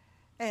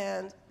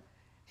 and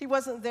he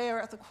wasn't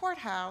there at the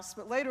courthouse,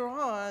 but later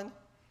on,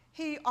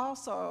 he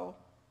also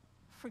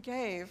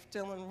forgave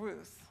Dylan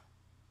Ruth.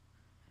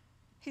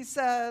 He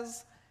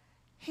says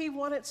he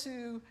wanted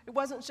to, it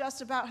wasn't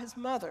just about his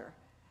mother.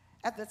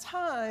 At the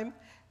time,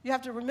 you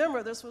have to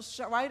remember this was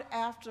right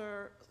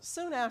after,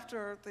 soon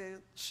after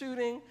the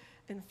shooting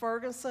in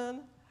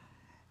Ferguson,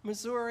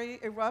 Missouri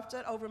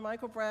erupted over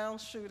Michael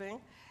Brown's shooting,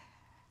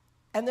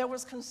 and there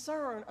was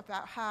concern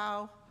about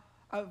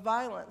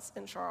violence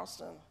in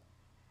Charleston.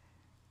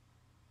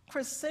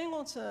 Chris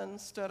Singleton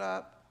stood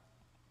up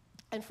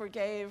and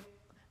forgave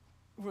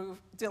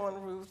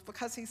Dylan Ruth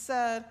because he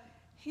said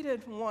he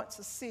didn't want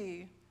to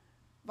see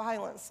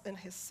violence in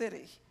his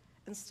city.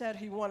 Instead,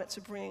 he wanted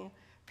to bring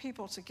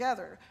people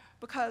together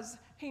because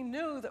he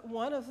knew that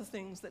one of the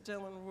things that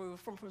Dylan Ruth,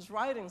 from his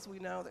writings we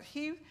know that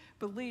he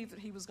believed that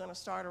he was going to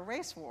start a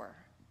race war.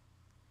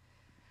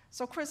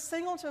 So Chris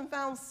Singleton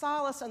found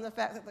solace in the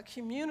fact that the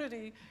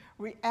community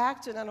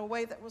reacted in a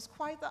way that was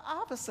quite the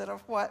opposite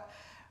of what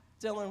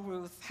Dylan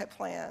Ruth had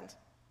planned.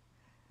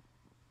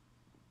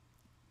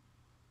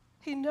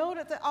 He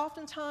noted that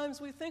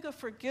oftentimes we think of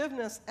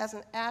forgiveness as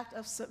an act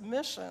of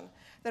submission,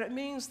 that it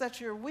means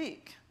that you're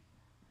weak.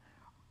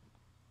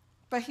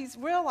 But he's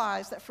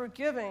realized that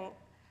forgiving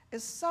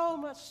is so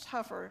much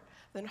tougher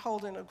than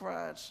holding a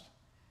grudge.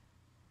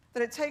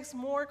 that it takes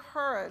more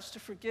courage to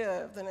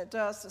forgive than it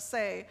does to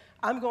say,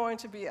 I'm going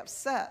to be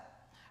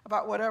upset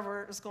about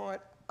whatever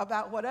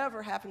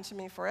happened to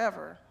me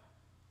forever.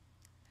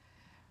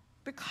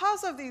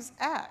 Because of these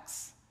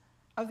acts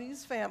of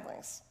these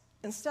families,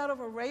 instead of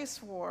a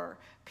race war,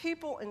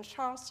 people in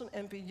Charleston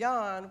and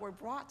beyond were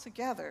brought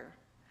together.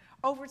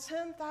 Over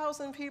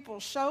 10,000 people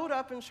showed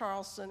up in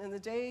Charleston in the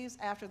days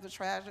after the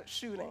tragic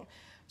shooting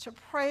to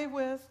pray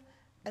with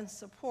and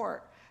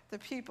support the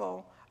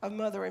people of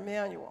Mother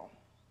Emanuel.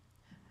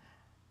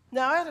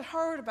 Now, I had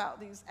heard about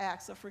these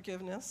acts of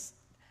forgiveness,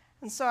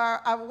 and so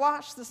I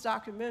watched this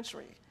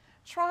documentary,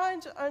 trying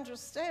to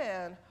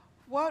understand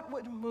what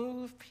would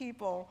move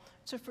people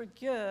to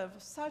forgive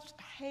such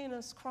a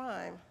heinous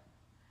crime.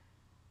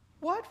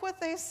 What would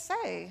they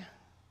say?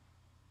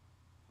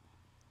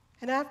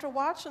 And after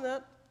watching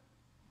it,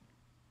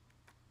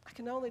 I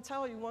can only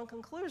tell you one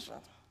conclusion.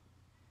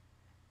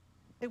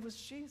 It was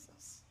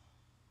Jesus.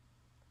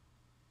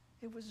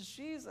 It was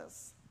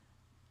Jesus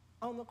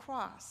on the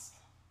cross,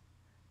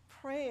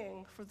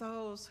 praying for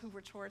those who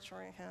were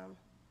torturing him.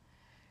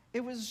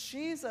 It was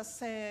Jesus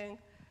saying,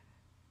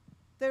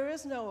 there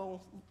is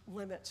no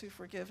limit to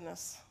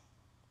forgiveness.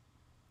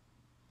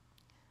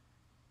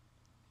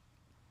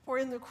 For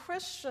in the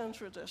Christian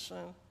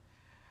tradition,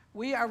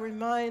 we are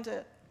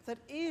reminded that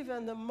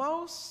even the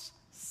most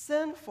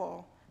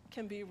sinful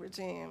can be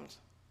redeemed.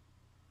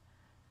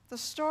 The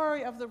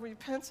story of the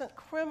repentant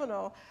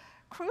criminal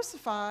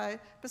crucified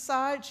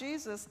beside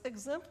Jesus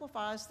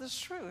exemplifies this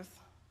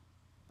truth.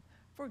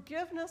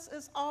 Forgiveness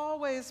is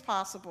always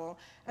possible,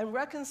 and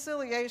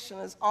reconciliation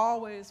is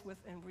always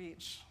within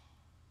reach.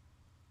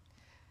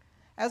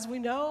 As we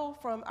know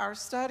from our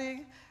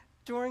study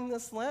during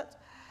this Lent,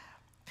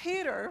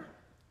 Peter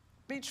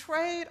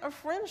betrayed a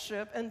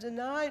friendship and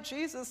denied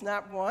Jesus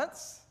not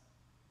once,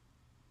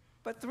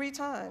 but 3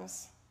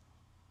 times,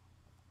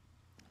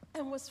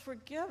 and was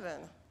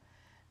forgiven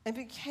and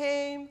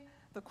became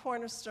the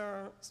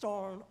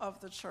cornerstone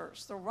of the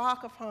church, the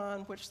rock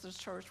upon which the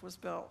church was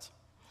built.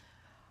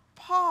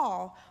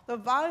 Paul, the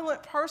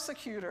violent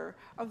persecutor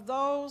of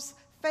those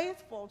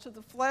faithful to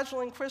the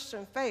fledgling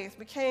Christian faith,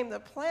 became the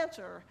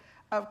planter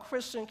of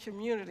Christian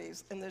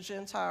communities in the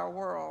Gentile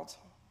world.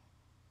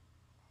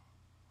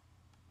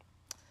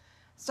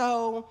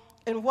 So,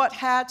 in what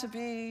had to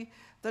be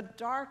the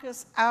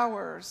darkest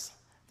hours,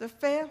 the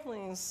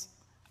families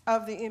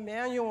of the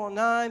Emmanuel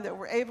 9 that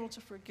were able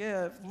to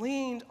forgive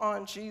leaned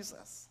on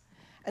Jesus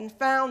and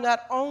found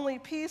not only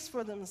peace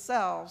for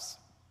themselves,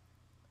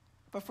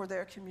 but for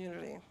their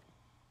community.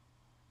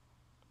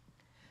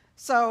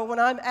 So when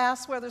I'm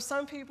asked whether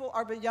some people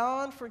are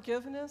beyond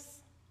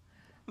forgiveness,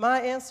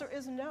 my answer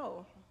is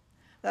no.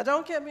 Now,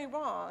 don't get me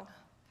wrong.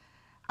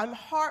 I'm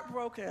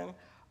heartbroken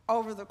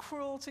over the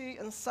cruelty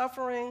and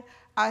suffering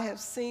I have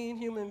seen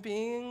human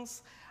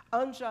beings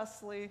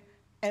unjustly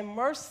and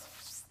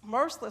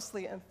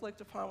mercilessly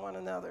inflict upon one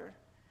another.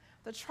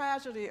 The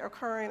tragedy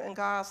occurring in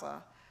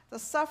Gaza, the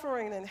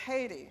suffering in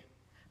Haiti.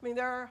 I mean,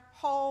 there are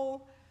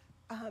whole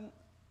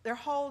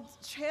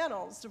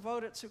channels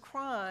devoted to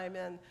crime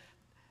and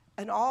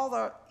all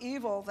the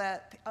evil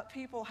that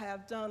people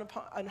have done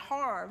and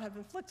harm have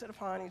inflicted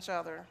upon each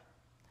other.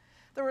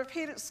 The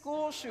repeated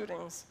school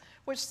shootings,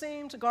 which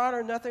seem to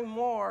garner nothing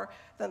more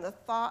than the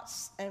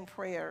thoughts and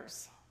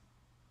prayers.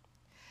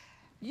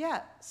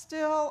 Yet,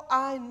 still,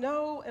 I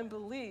know and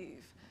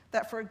believe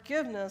that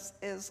forgiveness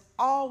is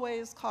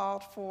always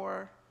called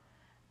for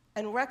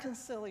and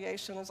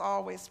reconciliation is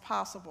always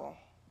possible.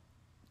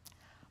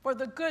 For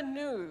the good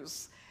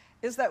news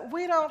is that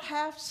we don't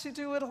have to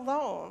do it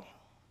alone.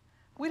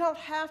 We don't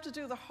have to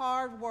do the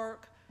hard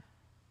work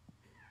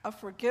of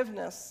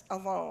forgiveness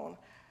alone.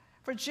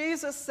 For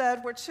Jesus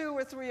said, where 2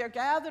 or 3 are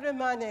gathered in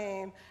my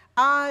name,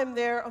 I'm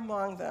there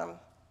among them.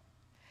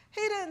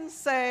 He didn't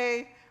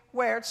say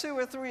where 2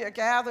 or 3 are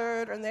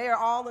gathered and they are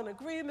all in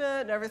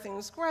agreement and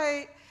everything's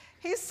great.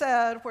 He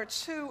said, where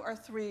 2 or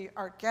 3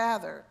 are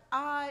gathered,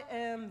 I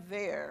am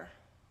there.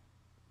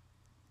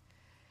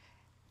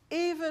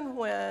 Even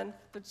when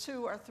the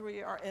 2 or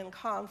 3 are in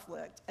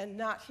conflict and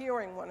not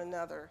hearing one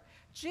another,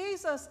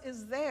 Jesus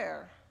is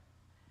there.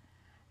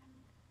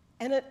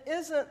 And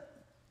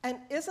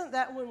isn't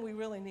that when we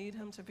really need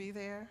him to be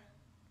there?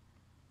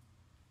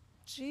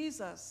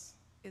 Jesus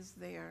is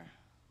there.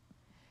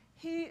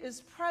 He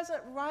is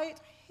present right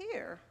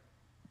here.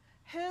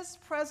 His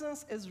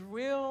presence is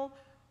real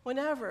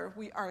whenever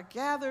we are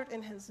gathered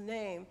in his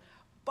name,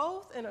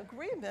 both in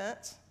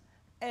agreement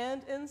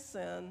and in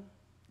sin.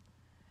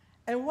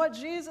 And what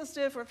Jesus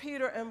did for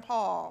Peter and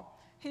Paul,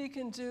 he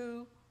can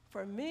do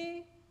for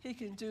me, he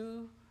can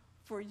do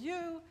for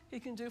you, he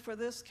can do for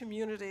this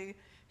community,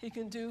 he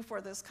can do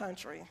for this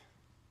country.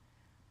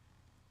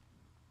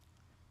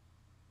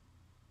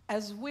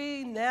 As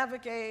we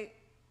navigate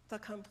the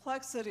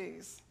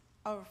complexities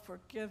of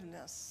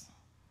forgiveness,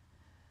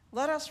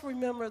 let us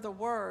remember the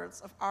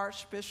words of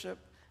Archbishop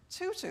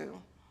Tutu.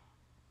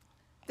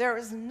 There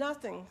is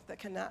nothing that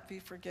cannot be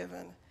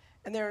forgiven,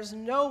 and there is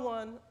no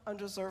one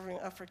undeserving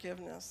of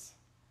forgiveness.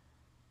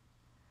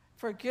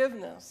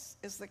 Forgiveness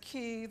is the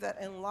key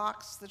that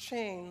unlocks the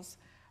chains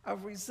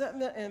of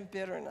resentment and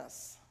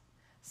bitterness,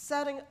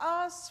 setting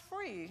us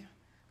free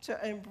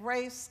to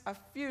embrace a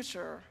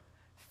future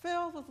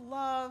filled with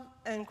love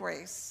and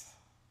grace.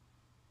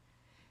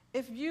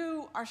 If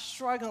you are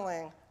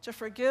struggling to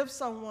forgive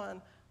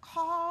someone,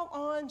 call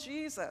on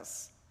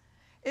Jesus.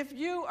 If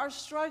you are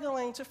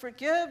struggling to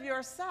forgive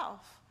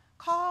yourself,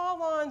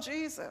 call on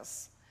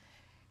Jesus.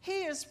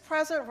 He is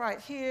present right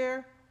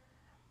here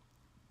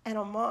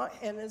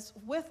and is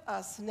with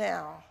us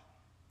now,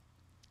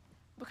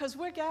 because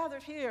we're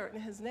gathered here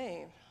in his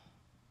name.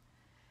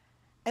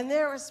 And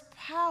there is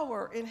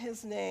power in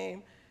his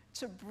name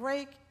to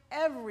break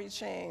every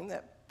chain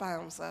that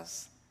binds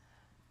us.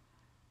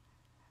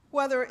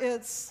 Whether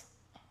it's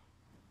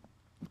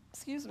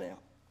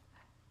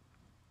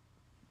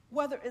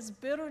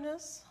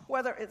bitterness,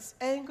 whether it's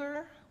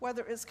anger,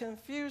 whether it's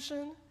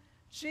confusion,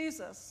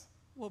 Jesus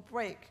will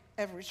break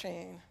every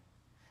chain.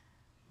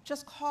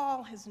 Just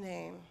call his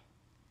name.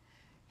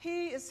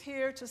 He is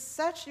here to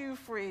set you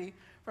free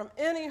from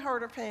any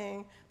hurt or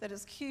pain that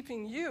is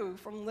keeping you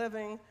from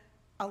living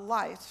a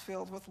life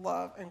filled with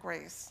love and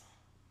grace.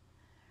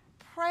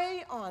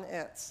 Pray on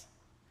it,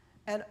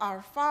 and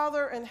our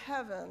Father in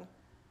heaven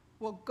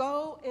will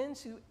go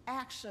into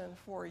action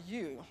for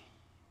you.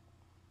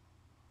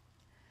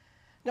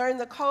 Now, in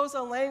the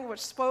Xhosa language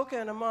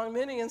spoken among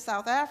many in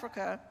South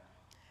Africa,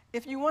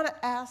 if you want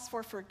to ask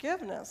for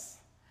forgiveness,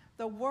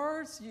 the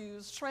words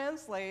used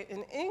translate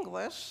in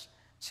English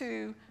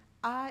to,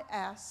 I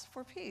ask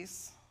for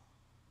peace.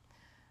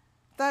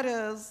 That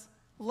is,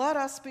 let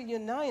us be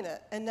united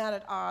and not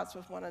at odds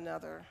with one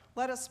another.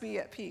 Let us be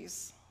at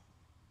peace.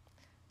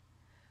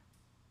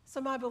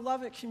 So, my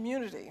beloved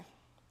community,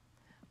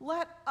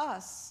 let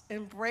us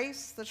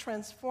embrace the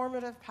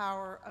transformative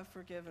power of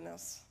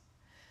forgiveness.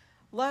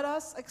 Let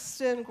us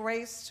extend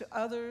grace to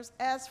others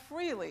as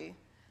freely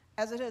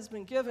as it has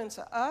been given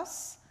to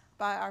us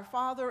by our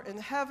Father in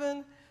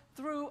heaven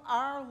through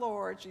our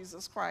Lord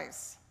Jesus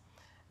Christ.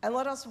 And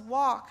let us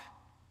walk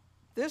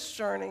this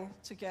journey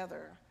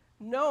together,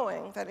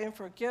 knowing that in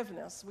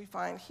forgiveness we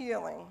find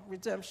healing,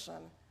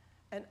 redemption,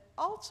 and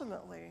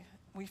ultimately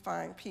we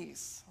find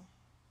peace.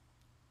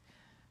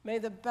 May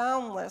the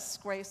boundless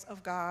grace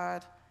of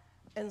God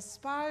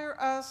inspire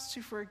us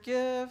to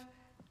forgive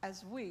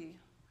as we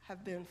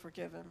have been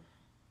forgiven.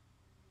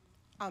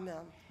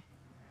 Amen.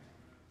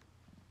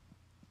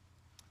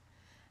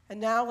 And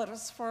now let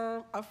us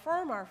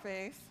affirm our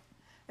faith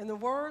in the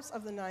words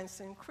of the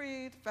Nicene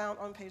Creed found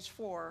on page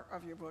 4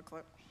 of your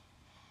booklet.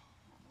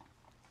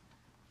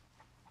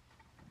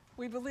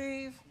 We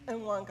believe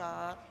in one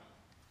God,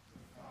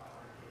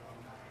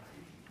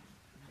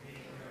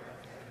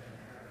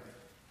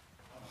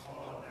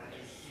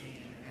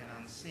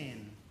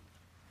 sin.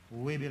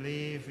 We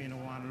believe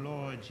in one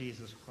Lord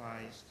Jesus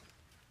Christ,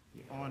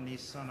 the only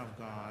Son of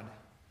God,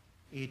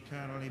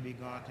 eternally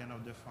begotten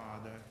of the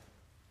Father,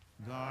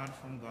 God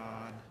from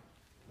God,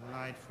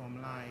 light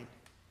from light,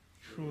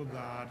 true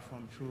God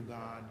from true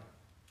God,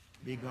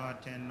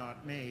 begotten,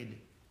 not made,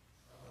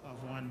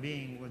 of one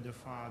being with the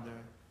Father.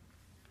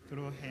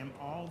 Through him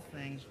all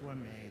things were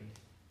made.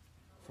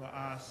 For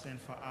us and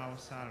for our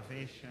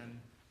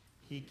salvation,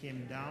 he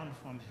came down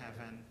from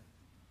heaven.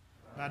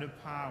 By the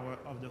power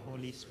of the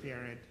Holy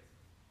Spirit,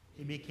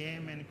 he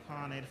became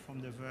incarnate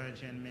from the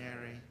Virgin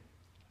Mary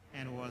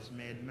and was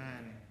made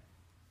man.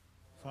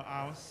 For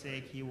our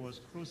sake he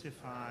was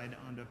crucified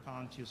under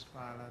Pontius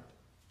Pilate.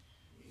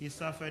 He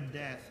suffered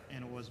death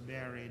and was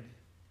buried.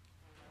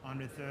 On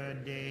the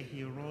third day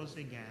he rose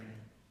again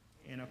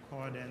in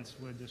accordance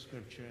with the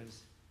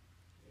Scriptures.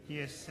 He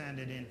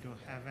ascended into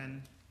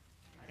heaven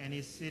and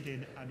is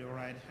seated at the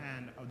right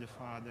hand of the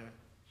Father.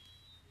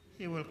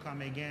 He will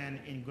come again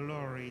in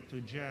glory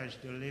to judge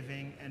the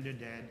living and the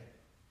dead,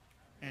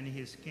 and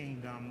his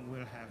kingdom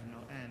will have no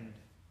end.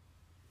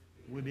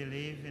 We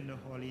believe in the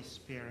Holy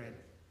Spirit,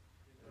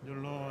 the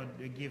Lord,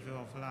 the giver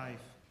of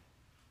life,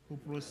 who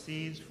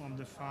proceeds from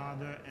the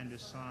Father and the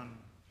Son.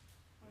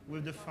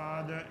 With the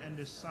Father and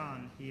the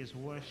Son he is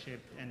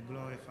worshipped and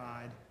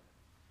glorified.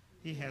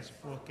 He has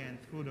spoken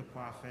through the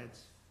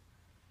prophets.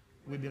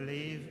 We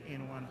believe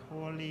in one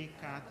holy,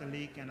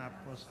 Catholic, and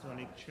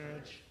Apostolic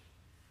Church.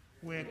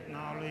 We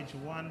acknowledge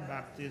one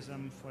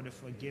baptism for the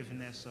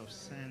forgiveness of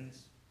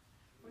sins.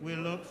 We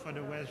look for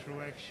the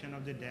resurrection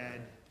of the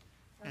dead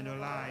and the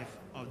life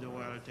of the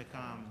world to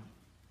come.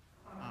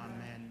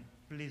 Amen.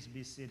 Please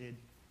be seated.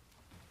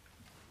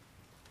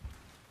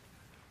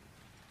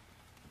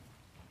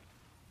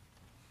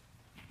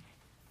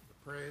 The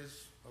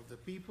prayers of the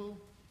people,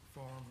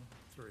 Form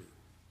 3.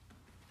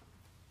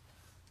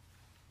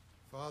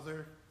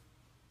 Father,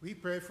 we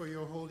pray for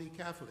your holy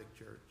Catholic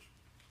Church,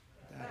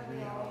 That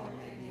we all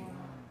may be one.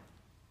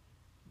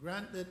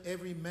 grant that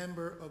every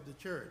member of the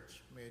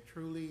church may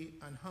truly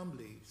and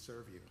humbly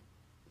serve you.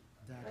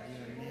 That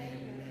your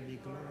name may be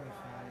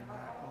glorified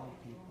by all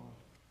people.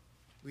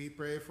 We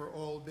pray for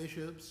all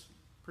bishops,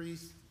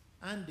 priests,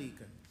 and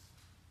deacons,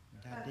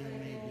 That they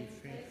may be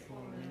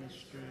faithful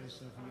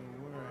ministers of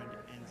your word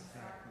and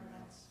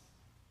sacraments.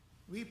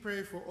 We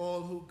pray for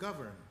all who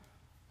govern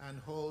and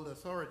hold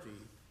authority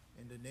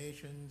in the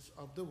nations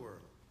of the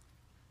world.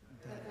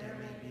 That there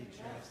may be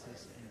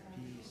justice and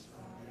peace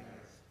on the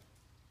earth.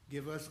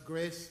 Give us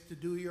grace to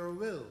do your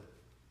will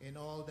in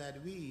all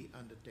that we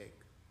undertake.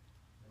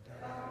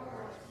 That our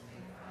works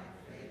may find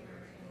favor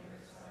in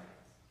your sight.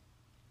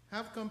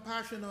 Have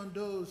compassion on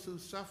those who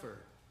suffer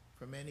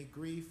from any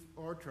grief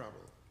or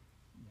trouble.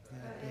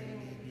 That they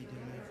may be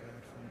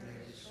delivered from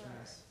their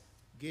distress.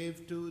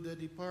 Give to the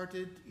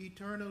departed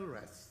eternal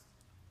rest.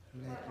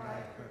 Let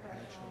light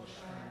perpetual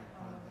shine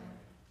upon them.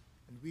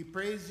 And we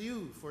praise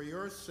you for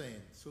your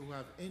saints who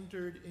have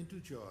entered into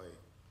joy.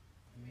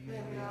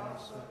 May we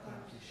also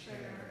come to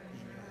share in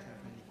your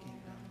heavenly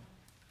kingdom.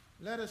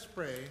 Let us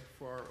pray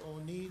for our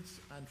own needs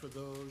and for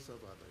those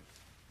of others.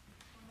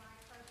 For my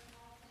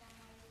personal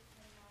family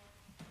and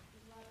my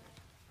beloved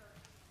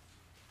church.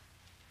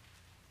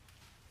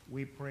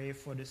 We pray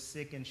for the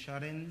sick and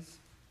shut-ins.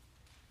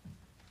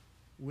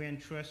 We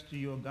entrust to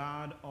your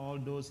God all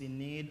those in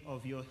need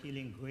of your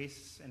healing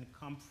grace and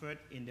comfort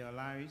in their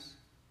lives.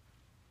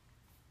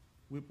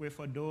 We pray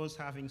for those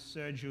having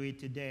surgery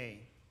today.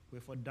 We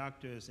pray for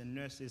doctors and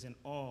nurses and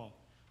all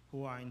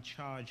who are in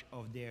charge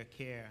of their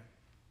care.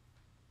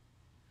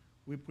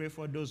 We pray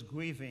for those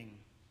grieving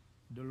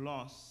the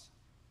loss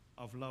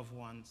of loved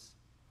ones.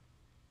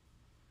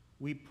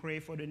 We pray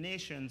for the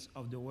nations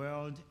of the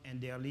world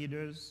and their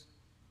leaders.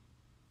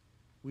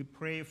 We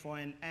pray for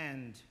an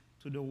end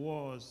to the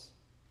wars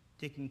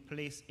taking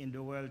place in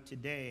the world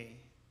today,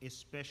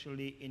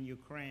 especially in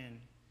Ukraine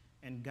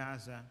and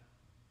Gaza.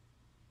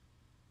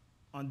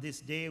 On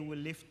this day, we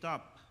lift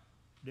up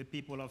the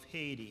people of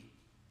Haiti.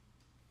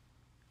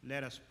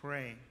 Let us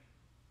pray.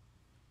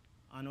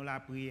 En nous la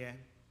prière.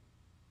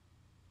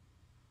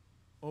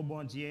 Ô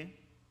bon Dieu,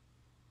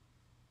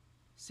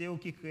 c'est vous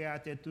qui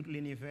créez tout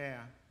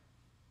l'univers.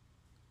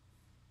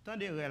 Tant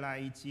de rêves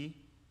Haïti,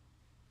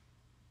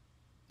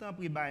 tant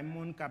pris bay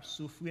moun k'ap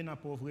souffrir dans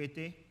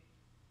pauvreté,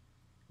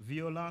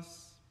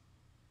 violence,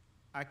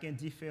 avec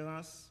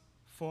indifférence,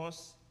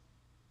 force,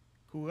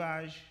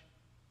 courage,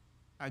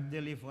 avec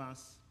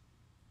délivrance.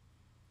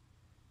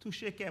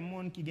 Toucher quelqu'un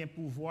monde qui a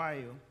pouvoir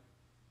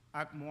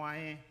avec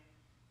moyen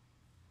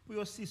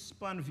pour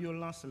suspendre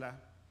violence là.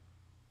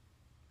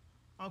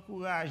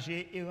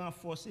 Encourager et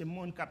renforcer les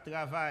gens qui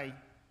travaillent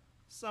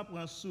sans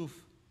prendre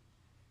souffle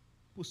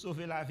pour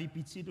sauver la vie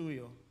petite.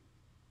 Nous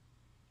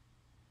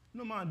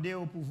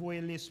demandons pour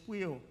voir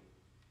l'esprit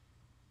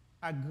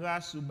à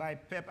grâce au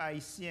peuple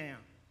haïtien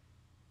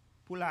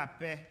pour la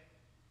paix,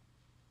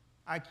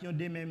 à qui on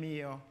demain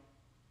meilleur,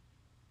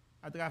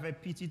 à travers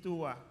petit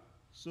toi,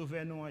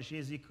 sauvez-nous en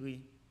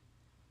Jésus-Christ.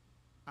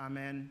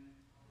 Amen.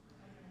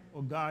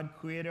 O God,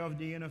 creator of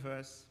the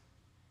universe,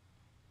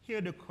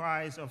 hear the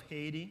cries of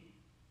Haiti.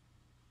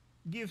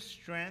 Give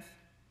strength,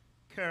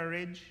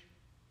 courage,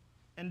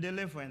 and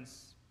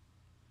deliverance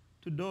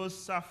to those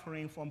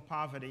suffering from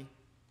poverty,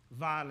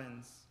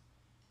 violence,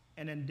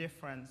 and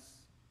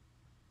indifference.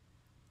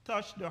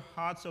 Touch the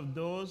hearts of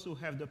those who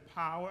have the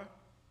power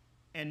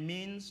and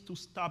means to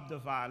stop the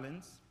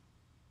violence.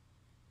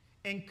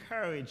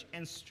 Encourage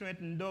and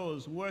strengthen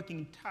those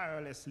working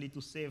tirelessly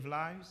to save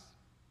lives.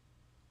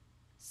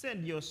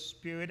 Send your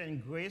spirit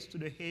and grace to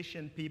the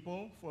Haitian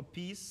people for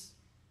peace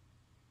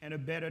and a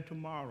better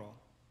tomorrow.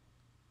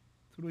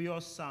 Through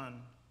your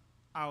Son,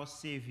 our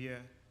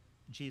Savior,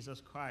 Jesus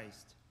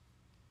Christ.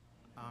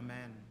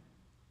 Amen.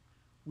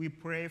 We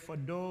pray for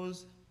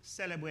those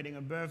celebrating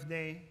a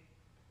birthday,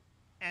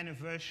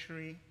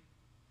 anniversary,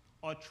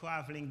 or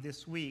traveling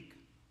this week.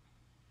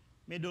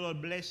 May the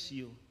Lord bless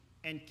you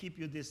and keep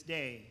you this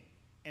day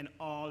and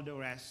all the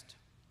rest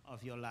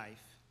of your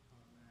life.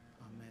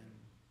 Amen.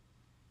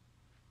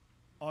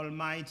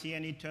 Almighty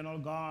and eternal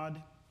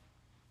God,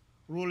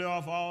 ruler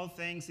of all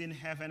things in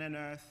heaven and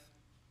earth,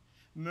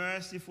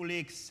 mercifully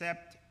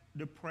accept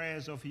the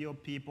prayers of your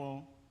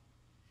people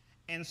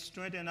and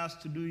strengthen us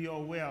to do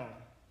your will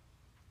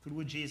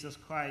through Jesus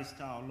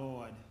Christ our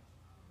Lord.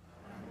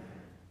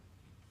 Amen.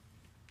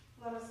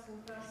 Let us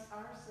confess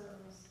our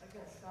sins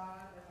against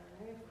God and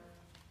our neighbor.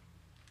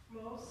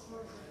 Most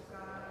merciful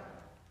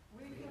God,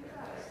 we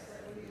confess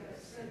that we have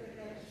sinned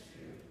against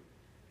you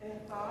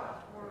in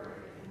thought,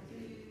 word, and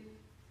deed,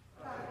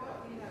 by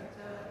what we have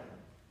done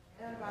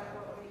and by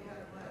what we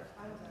have left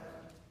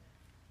undone.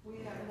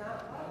 We have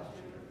not loved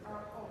you with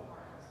our whole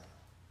heart.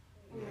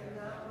 We have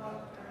not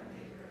loved our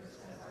neighbors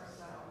as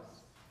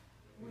ourselves.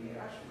 We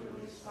are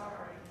truly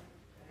sorry,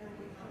 and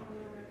we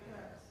humbly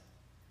repent.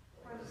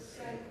 For the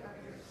sake of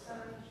your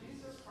Son,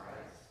 Jesus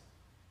Christ,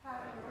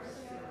 have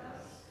mercy on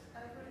us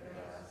and forgive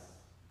us,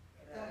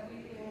 that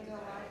we may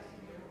delight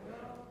in your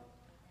will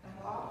and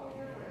walk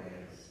in your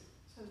ways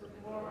to the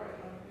glory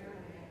of your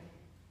name.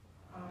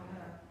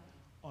 Amen.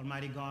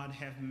 Almighty God,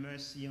 have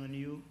mercy on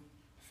you.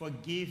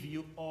 Forgive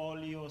you all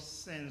your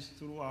sins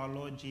through our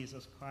Lord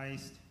Jesus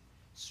Christ.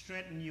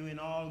 Strengthen you in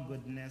all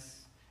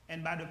goodness,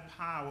 and by the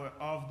power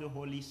of the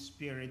Holy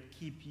Spirit,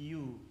 keep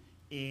you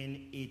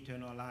in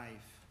eternal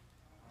life.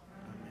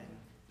 Amen.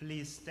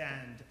 Please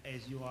stand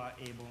as you are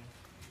able.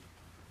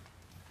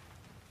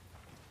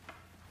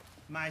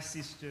 My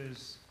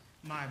sisters,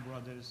 my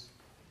brothers,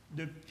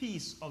 the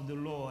peace of the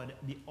Lord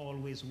be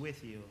always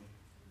with you.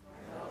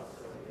 And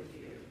also with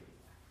you.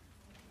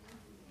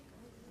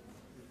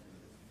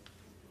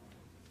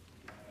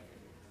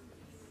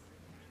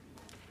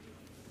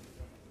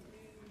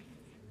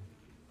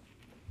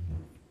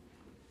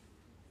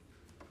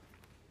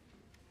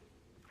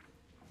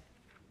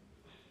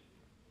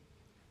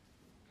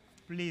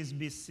 Please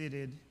be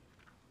seated.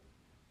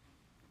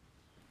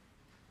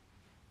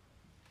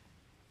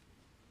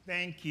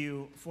 Thank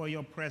you for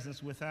your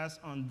presence with us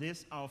on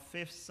this, our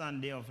 5th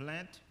Sunday of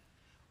Lent.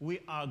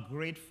 We are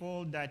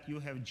grateful that you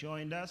have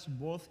joined us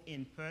both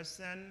in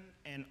person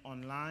and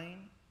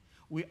online.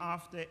 We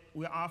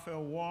offer a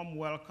warm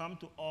welcome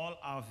to all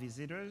our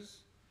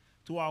visitors,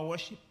 to our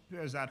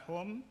worshipers at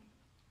home.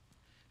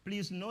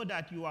 Please know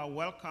that you are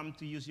welcome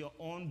to use your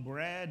own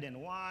bread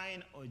and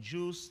wine or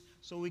juice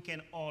so we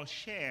can all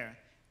share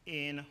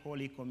in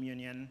Holy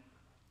Communion.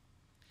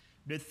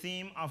 The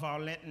theme of our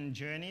Lenten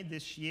journey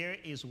this year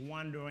is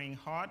Wandering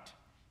Heart,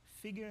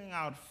 Figuring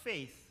Out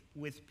Faith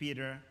with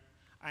Peter.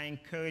 I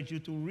encourage you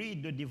to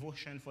read the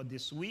devotion for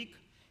this week.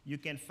 You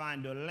can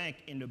find the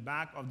link in the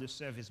back of the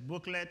service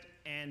booklet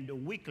and the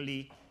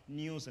weekly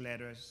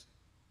newsletters.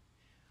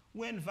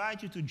 We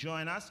invite you to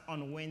join us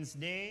on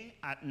Wednesday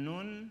at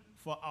noon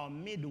for our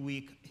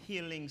midweek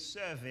healing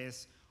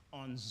service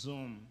on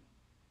Zoom.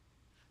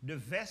 The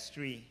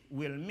vestry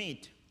will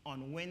meet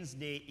on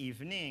Wednesday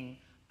evening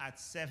at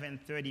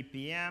 7:30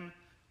 p.m.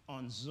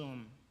 on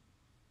Zoom.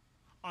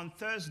 On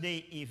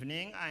Thursday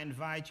evening, I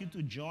invite you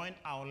to join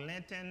our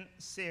Lenten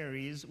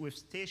series with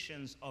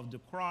Stations of the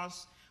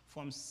Cross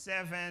from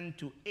 7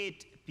 to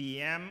 8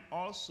 p.m.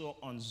 also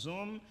on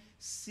Zoom.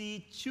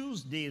 See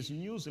Tuesday's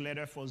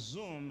newsletter for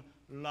Zoom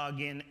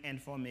login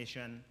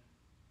information.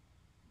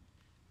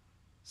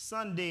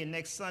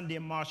 Next Sunday,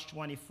 March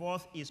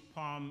 24th, is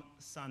Palm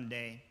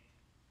Sunday.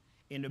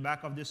 In the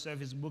back of the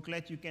service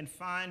booklet, you can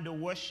find the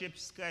worship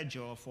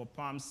schedule for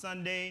Palm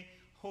Sunday,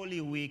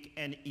 Holy Week,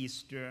 and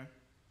Easter.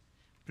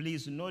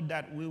 Please note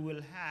that we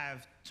will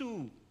have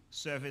 2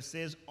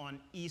 services on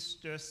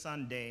Easter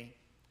Sunday,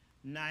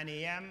 9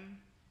 a.m.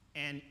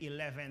 and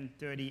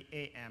 11:30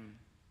 a.m.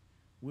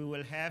 We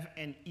will have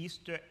an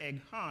Easter egg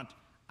hunt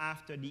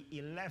after the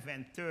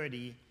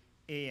 11:30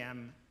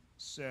 a.m.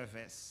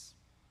 service.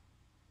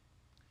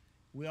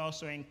 We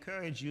also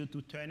encourage you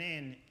to turn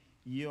in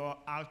your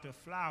altar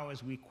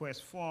flowers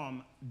request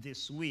form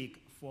this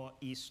week for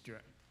Easter.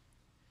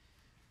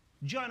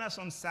 Join us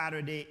on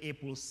Saturday,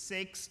 April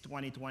 6,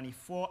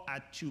 2024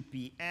 at 2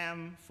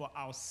 p.m. for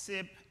our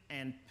Sip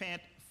and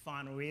Paint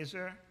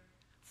fundraiser.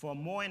 For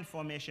more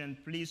information,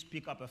 please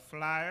pick up a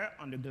flyer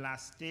on the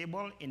glass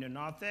table in the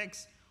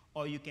narthex,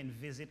 or you can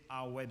visit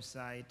our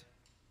website.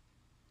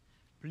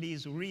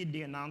 Please read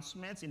the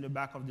announcements in the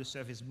back of the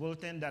service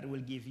bulletin that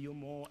will give you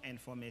more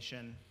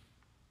information.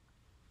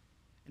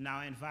 Now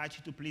I invite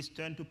you to please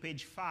turn to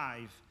page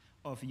 5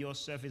 of your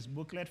service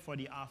booklet for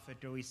the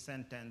offertory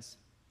sentence.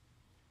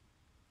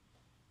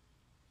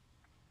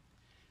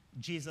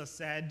 Jesus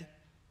said,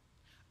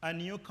 "A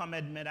new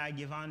commandment I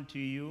give unto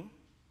you,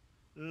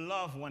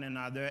 love one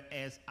another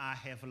as I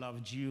have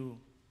loved you.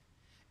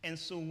 And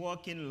so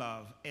walk in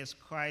love as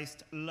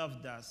Christ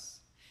loved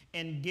us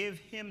and gave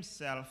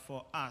himself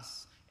for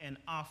us, an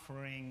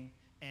offering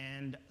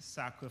and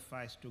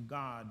sacrifice to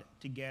God.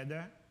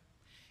 Together,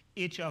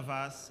 each of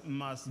us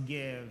must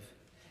give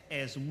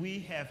as we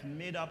have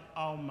made up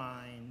our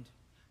mind,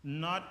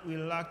 not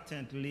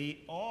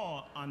reluctantly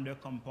or under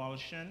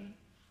compulsion,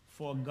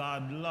 for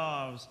God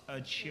loves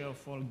a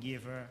cheerful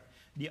giver."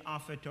 The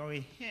offertory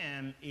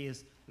hymn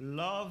is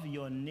 "Love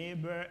Your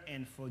Neighbor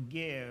and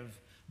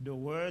Forgive." The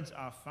words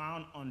are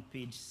found on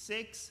page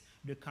 6.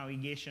 The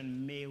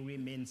congregation may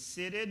remain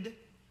seated.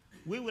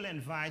 We will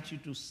invite you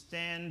to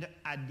stand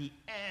at the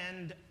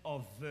end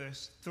of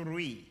verse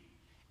 3,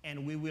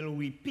 and we will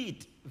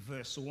repeat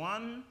verse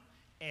 1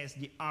 as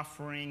the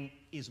offering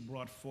is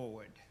brought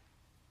forward.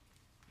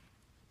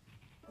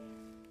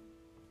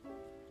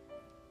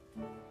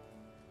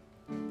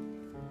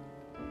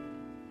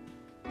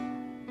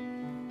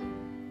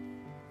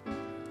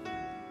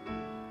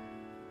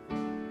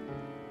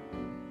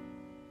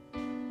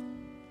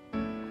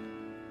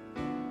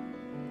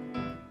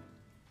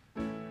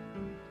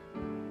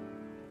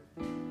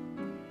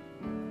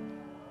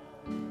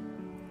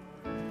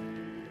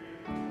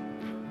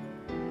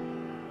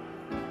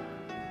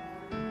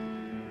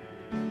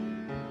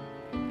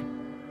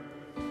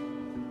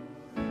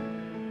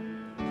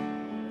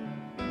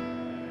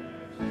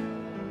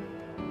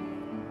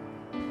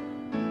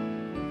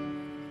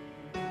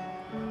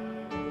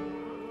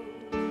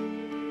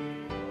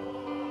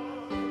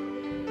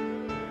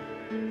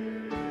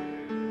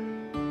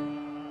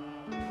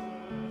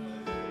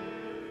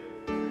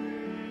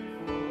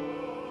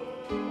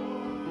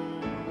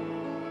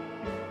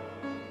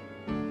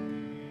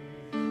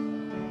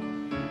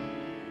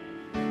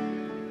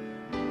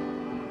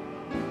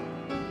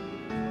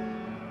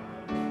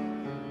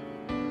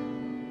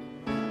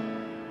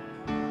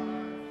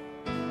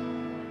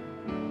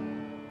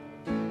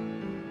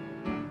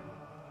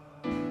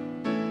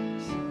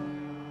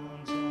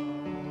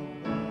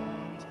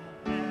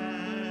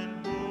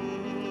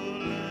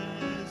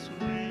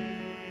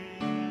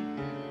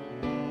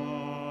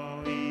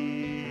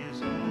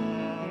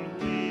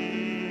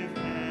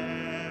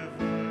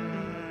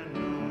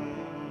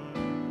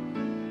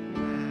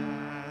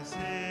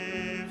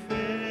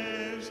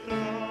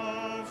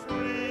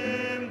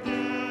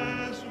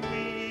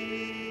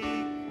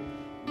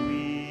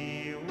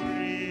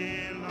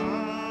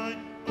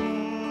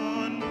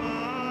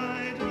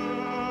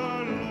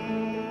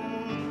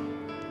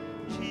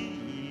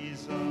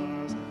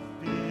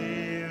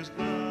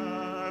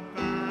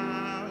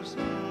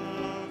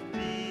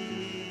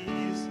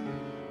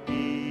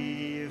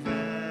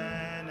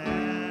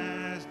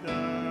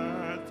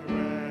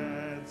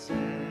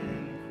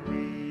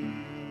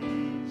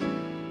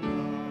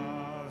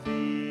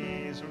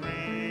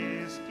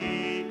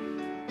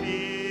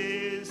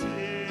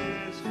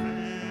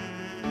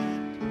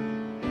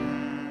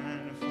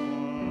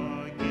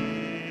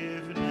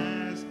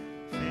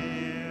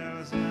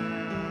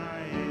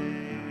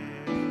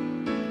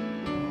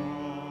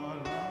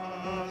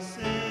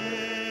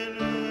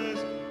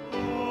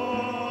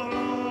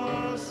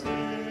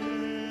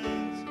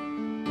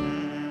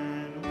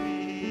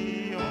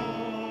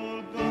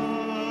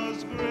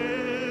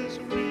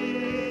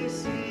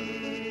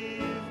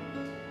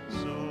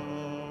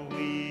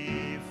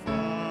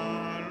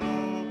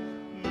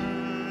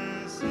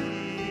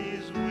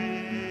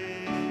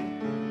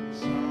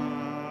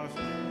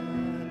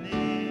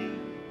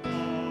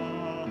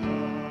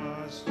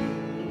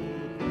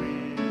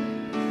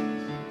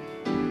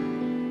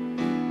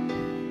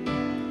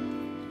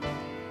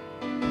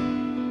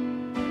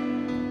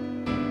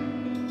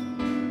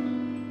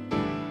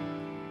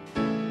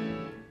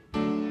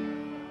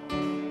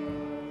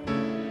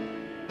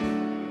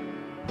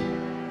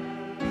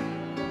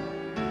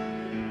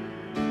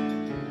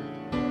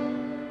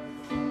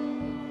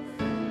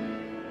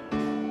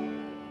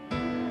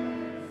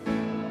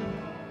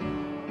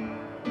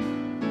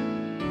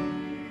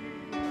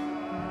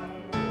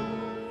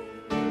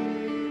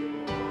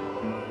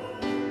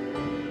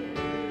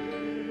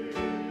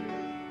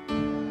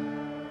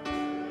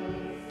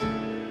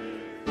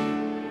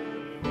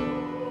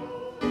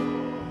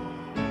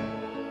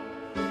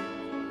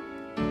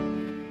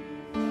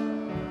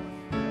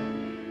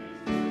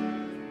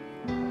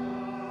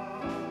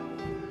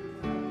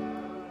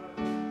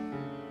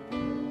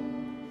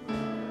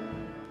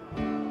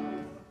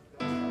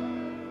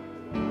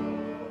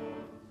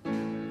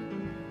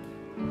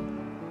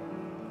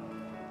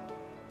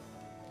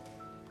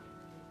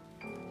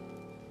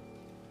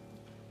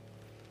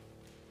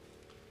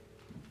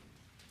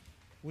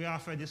 We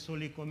offer this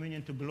Holy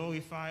Communion to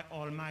glorify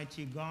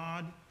Almighty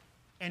God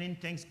and in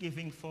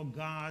thanksgiving for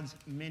God's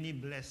many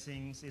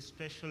blessings,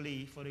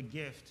 especially for the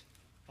gift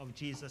of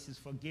Jesus'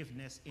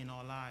 forgiveness in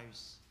our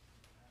lives.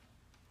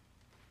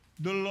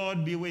 The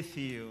Lord be with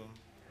you.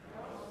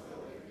 And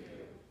also with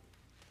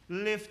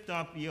you. Lift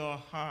up your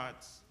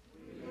hearts.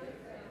 We lift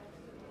them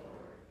to the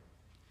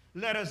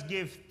Lord. Let us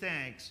give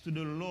thanks to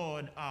the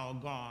Lord our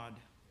God.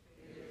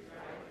 It is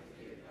right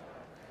to give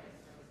God thanks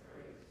and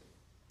praise.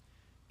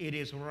 It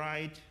is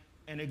right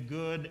and a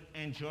good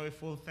and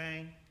joyful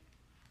thing,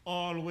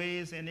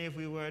 always and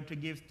everywhere to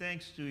give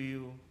thanks to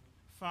you,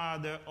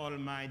 Father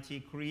Almighty,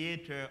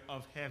 creator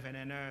of heaven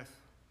and earth,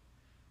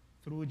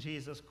 through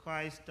Jesus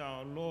Christ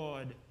our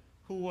Lord,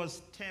 who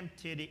was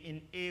tempted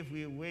in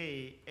every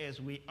way as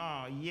we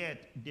are,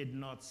 yet did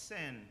not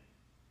sin.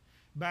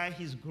 By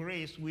his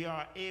grace, we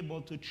are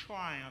able to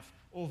triumph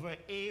over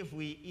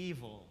every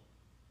evil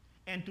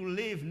and to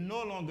live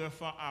no longer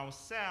for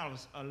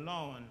ourselves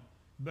alone,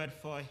 but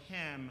for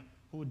him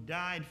who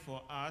died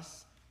for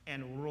us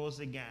and rose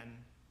again.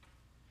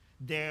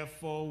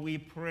 Therefore, we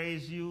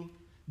praise you,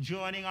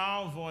 joining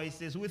our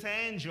voices with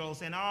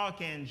angels and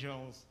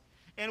archangels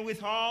and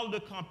with all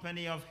the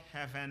company of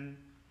heaven,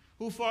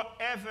 who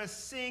forever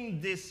sing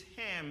this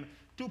hymn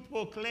to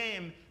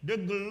proclaim the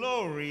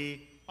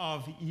glory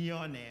of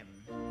your name.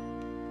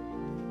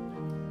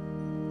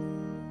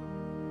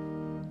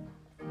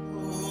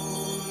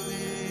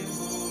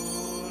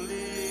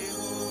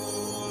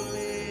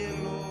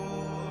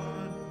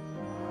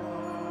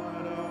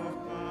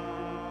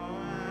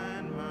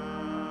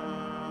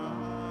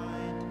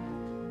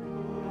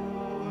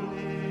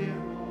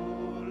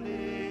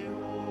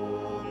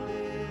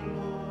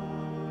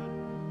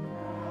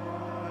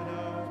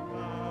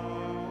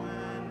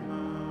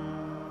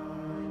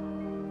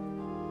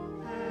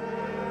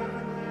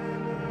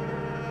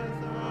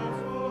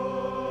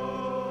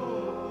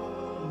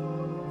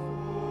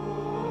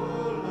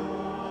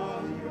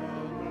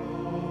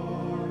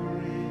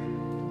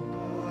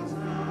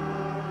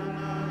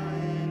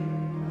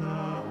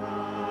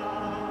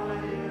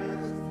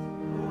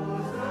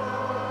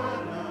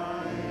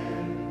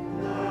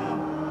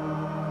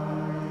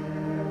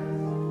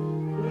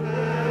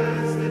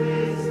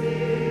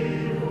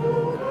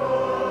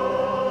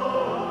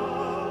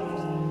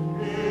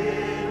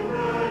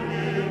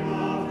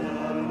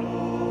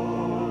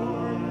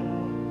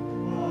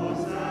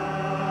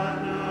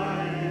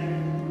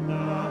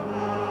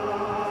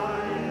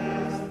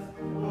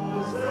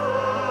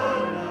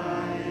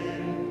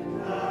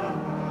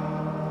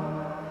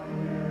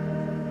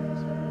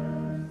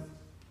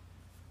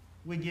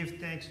 We give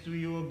thanks to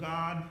you, O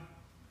God,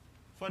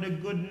 for the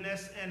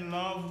goodness and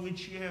love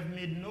which you have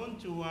made known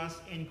to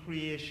us in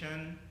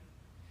creation,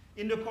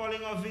 in the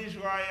calling of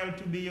Israel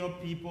to be your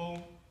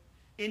people,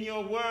 in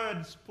your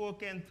word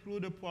spoken through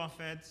the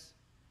prophets,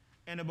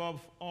 and above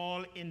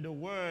all in the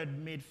word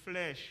made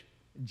flesh,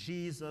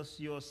 Jesus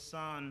your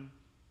Son.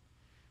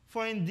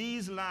 For in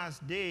these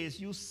last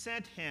days you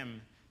sent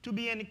him to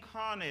be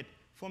incarnate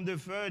from the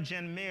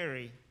Virgin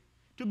Mary,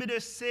 to be the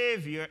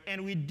Savior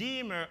and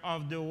Redeemer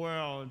of the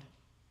world.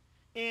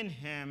 In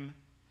him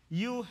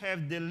you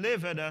have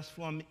delivered us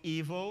from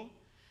evil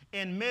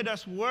and made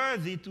us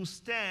worthy to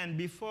stand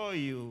before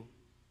you.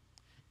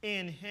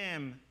 In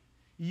him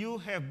you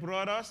have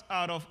brought us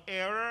out of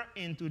error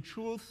into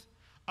truth,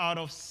 out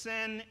of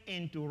sin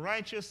into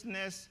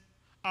righteousness,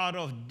 out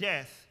of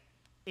death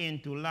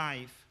into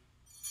life.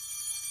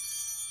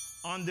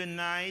 On the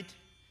night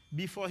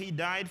before he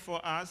died for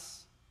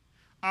us,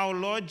 our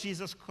Lord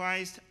Jesus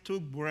Christ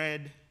took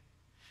bread,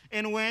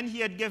 and when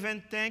he had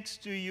given thanks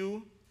to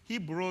you, he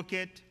broke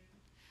it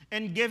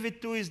and gave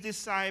it to his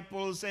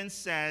disciples and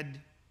said,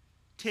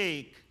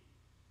 "Take,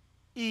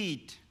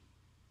 eat.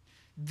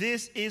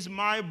 This is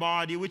my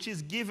body, which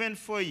is given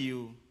for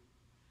you.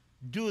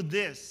 Do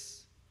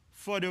this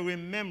for the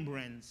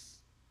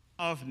remembrance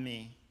of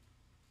me."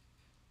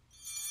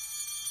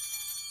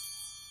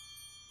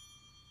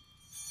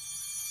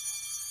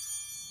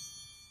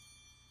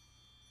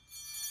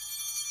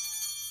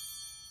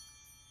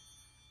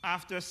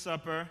 After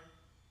supper,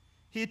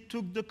 he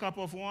took the cup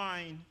of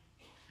wine,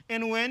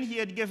 and when he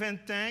had given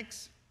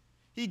thanks,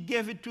 he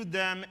gave it to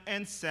them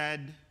and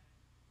said,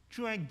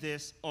 "Drink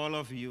this, all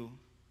of you.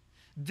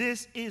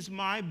 This is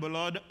my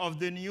blood of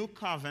the new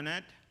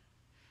covenant,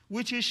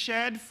 which is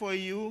shed for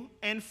you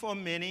and for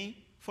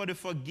many for the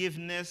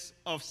forgiveness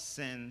of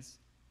sins.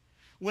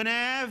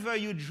 Whenever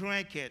you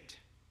drink it,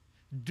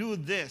 do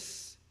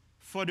this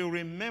for the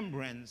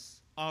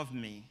remembrance of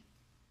me."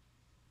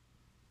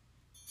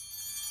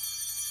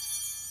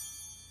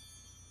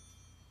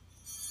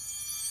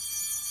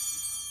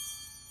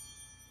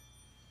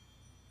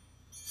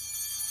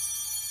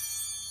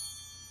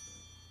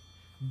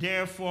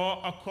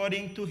 Therefore,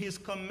 according to his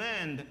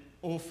command,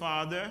 O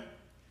Father,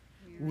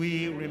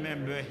 we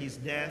remember his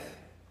death,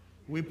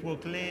 we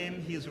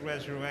proclaim his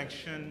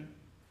resurrection,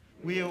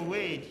 we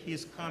await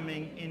his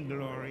coming in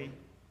glory,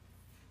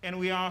 and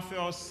we offer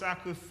our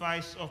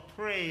sacrifice of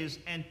praise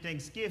and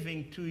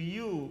thanksgiving to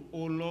you,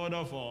 O Lord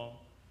of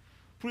all,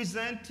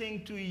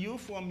 presenting to you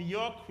from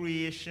your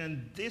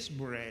creation this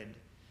bread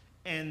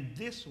and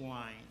this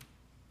wine.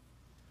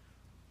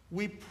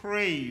 We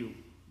pray you,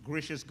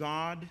 gracious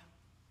God,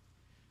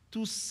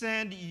 to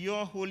send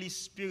your Holy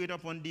Spirit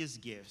upon these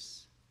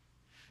gifts,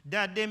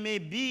 that they may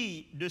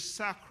be the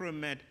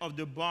sacrament of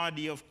the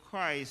body of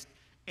Christ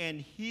and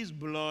his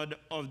blood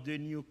of the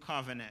new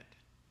covenant.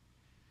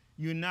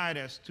 Unite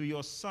us to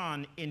your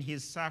Son in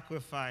his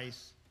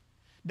sacrifice,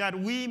 that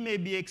we may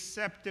be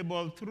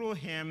acceptable through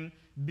him,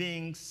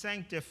 being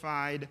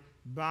sanctified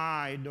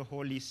by the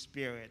Holy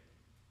Spirit.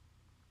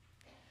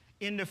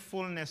 In the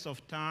fullness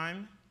of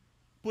time,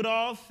 put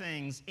all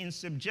things in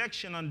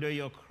subjection under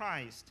your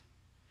Christ,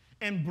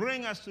 and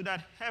bring us to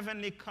that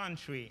heavenly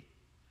country,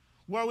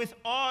 where with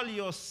all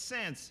your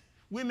saints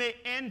we may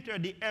enter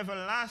the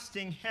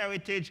everlasting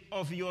heritage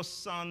of your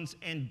sons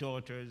and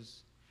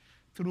daughters.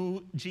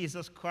 Through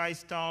Jesus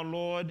Christ our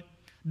Lord,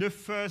 the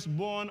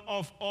firstborn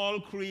of all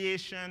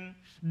creation,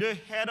 the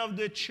head of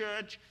the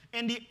church,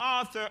 and the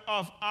author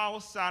of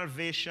our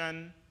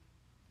salvation.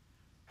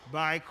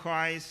 By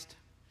Christ,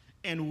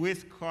 and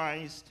with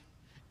Christ,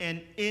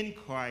 and in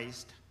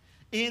Christ,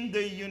 in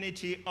the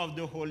unity of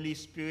the Holy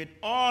Spirit,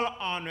 all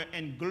honor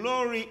and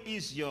glory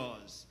is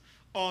yours,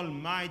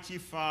 Almighty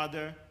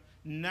Father,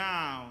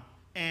 now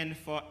and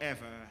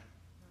forever.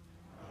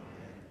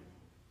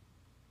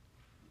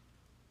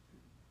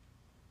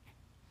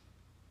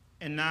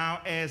 And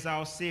now, as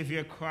our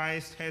Savior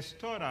Christ has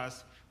taught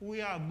us,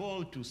 we are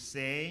bold to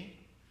say,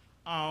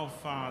 Our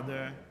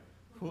Father,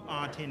 who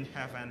art in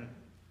heaven,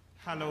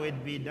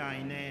 hallowed be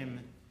thy name.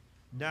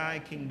 Thy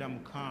kingdom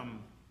come,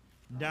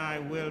 thy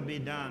will be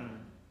done,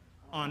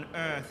 on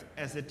earth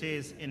as it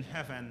is in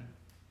heaven.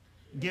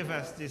 Give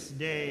us this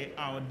day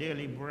our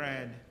daily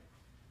bread,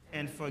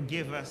 and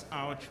forgive us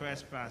our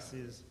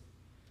trespasses,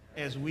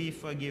 as we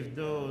forgive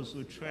those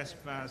who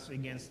trespass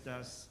against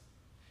us.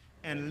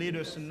 And lead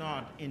us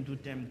not into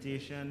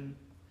temptation,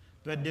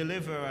 but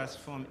deliver us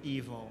from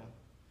evil.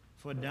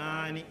 For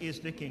thine is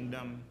the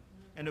kingdom,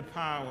 and the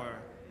power,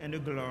 and the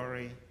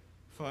glory,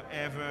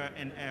 forever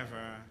and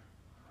ever.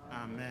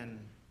 Amen.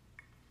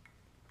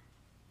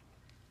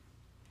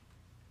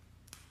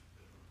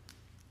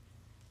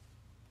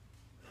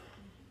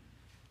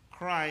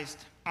 Christ,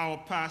 our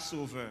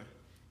Passover,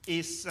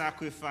 is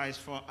sacrificed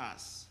for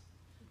us.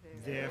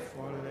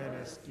 Therefore, let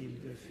us keep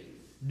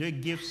the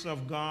gifts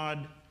of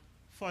God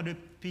for the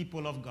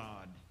people of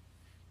God.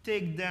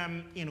 Take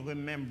them in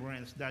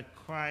remembrance that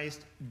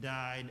Christ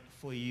died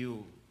for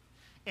you,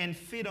 and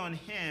feed on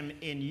him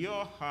in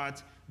your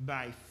hearts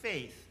by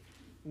faith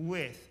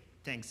with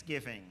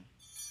thanksgiving.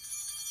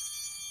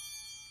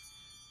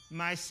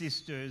 My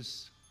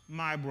sisters,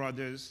 my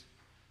brothers,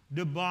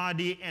 the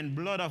body and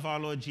blood of our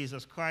Lord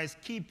Jesus Christ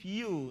keep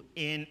you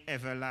in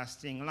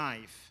everlasting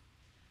life.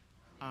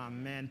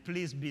 Amen.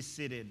 Please be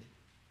seated.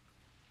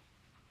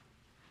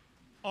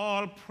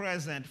 All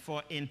present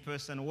for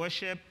in-person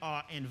worship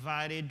are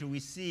invited to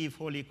receive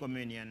Holy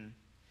Communion.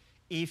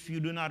 If you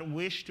do not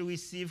wish to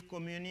receive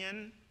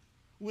communion,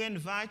 we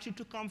invite you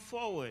to come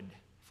forward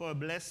for a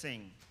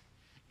blessing,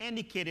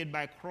 indicated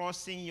by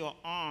crossing your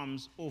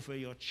arms over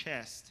your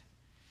chest.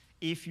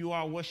 If you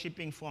are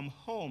worshiping from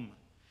home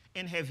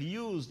and have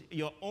used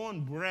your own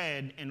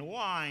bread and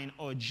wine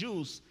or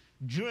juice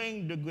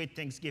during the Great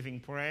Thanksgiving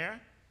prayer,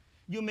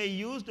 you may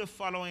use the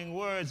following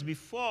words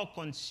before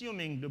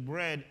consuming the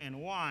bread and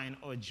wine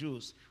or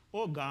juice.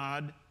 Oh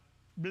God,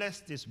 bless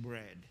this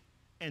bread,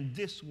 and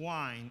this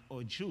wine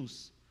or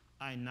juice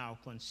I now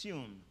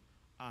consume.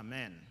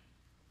 Amen.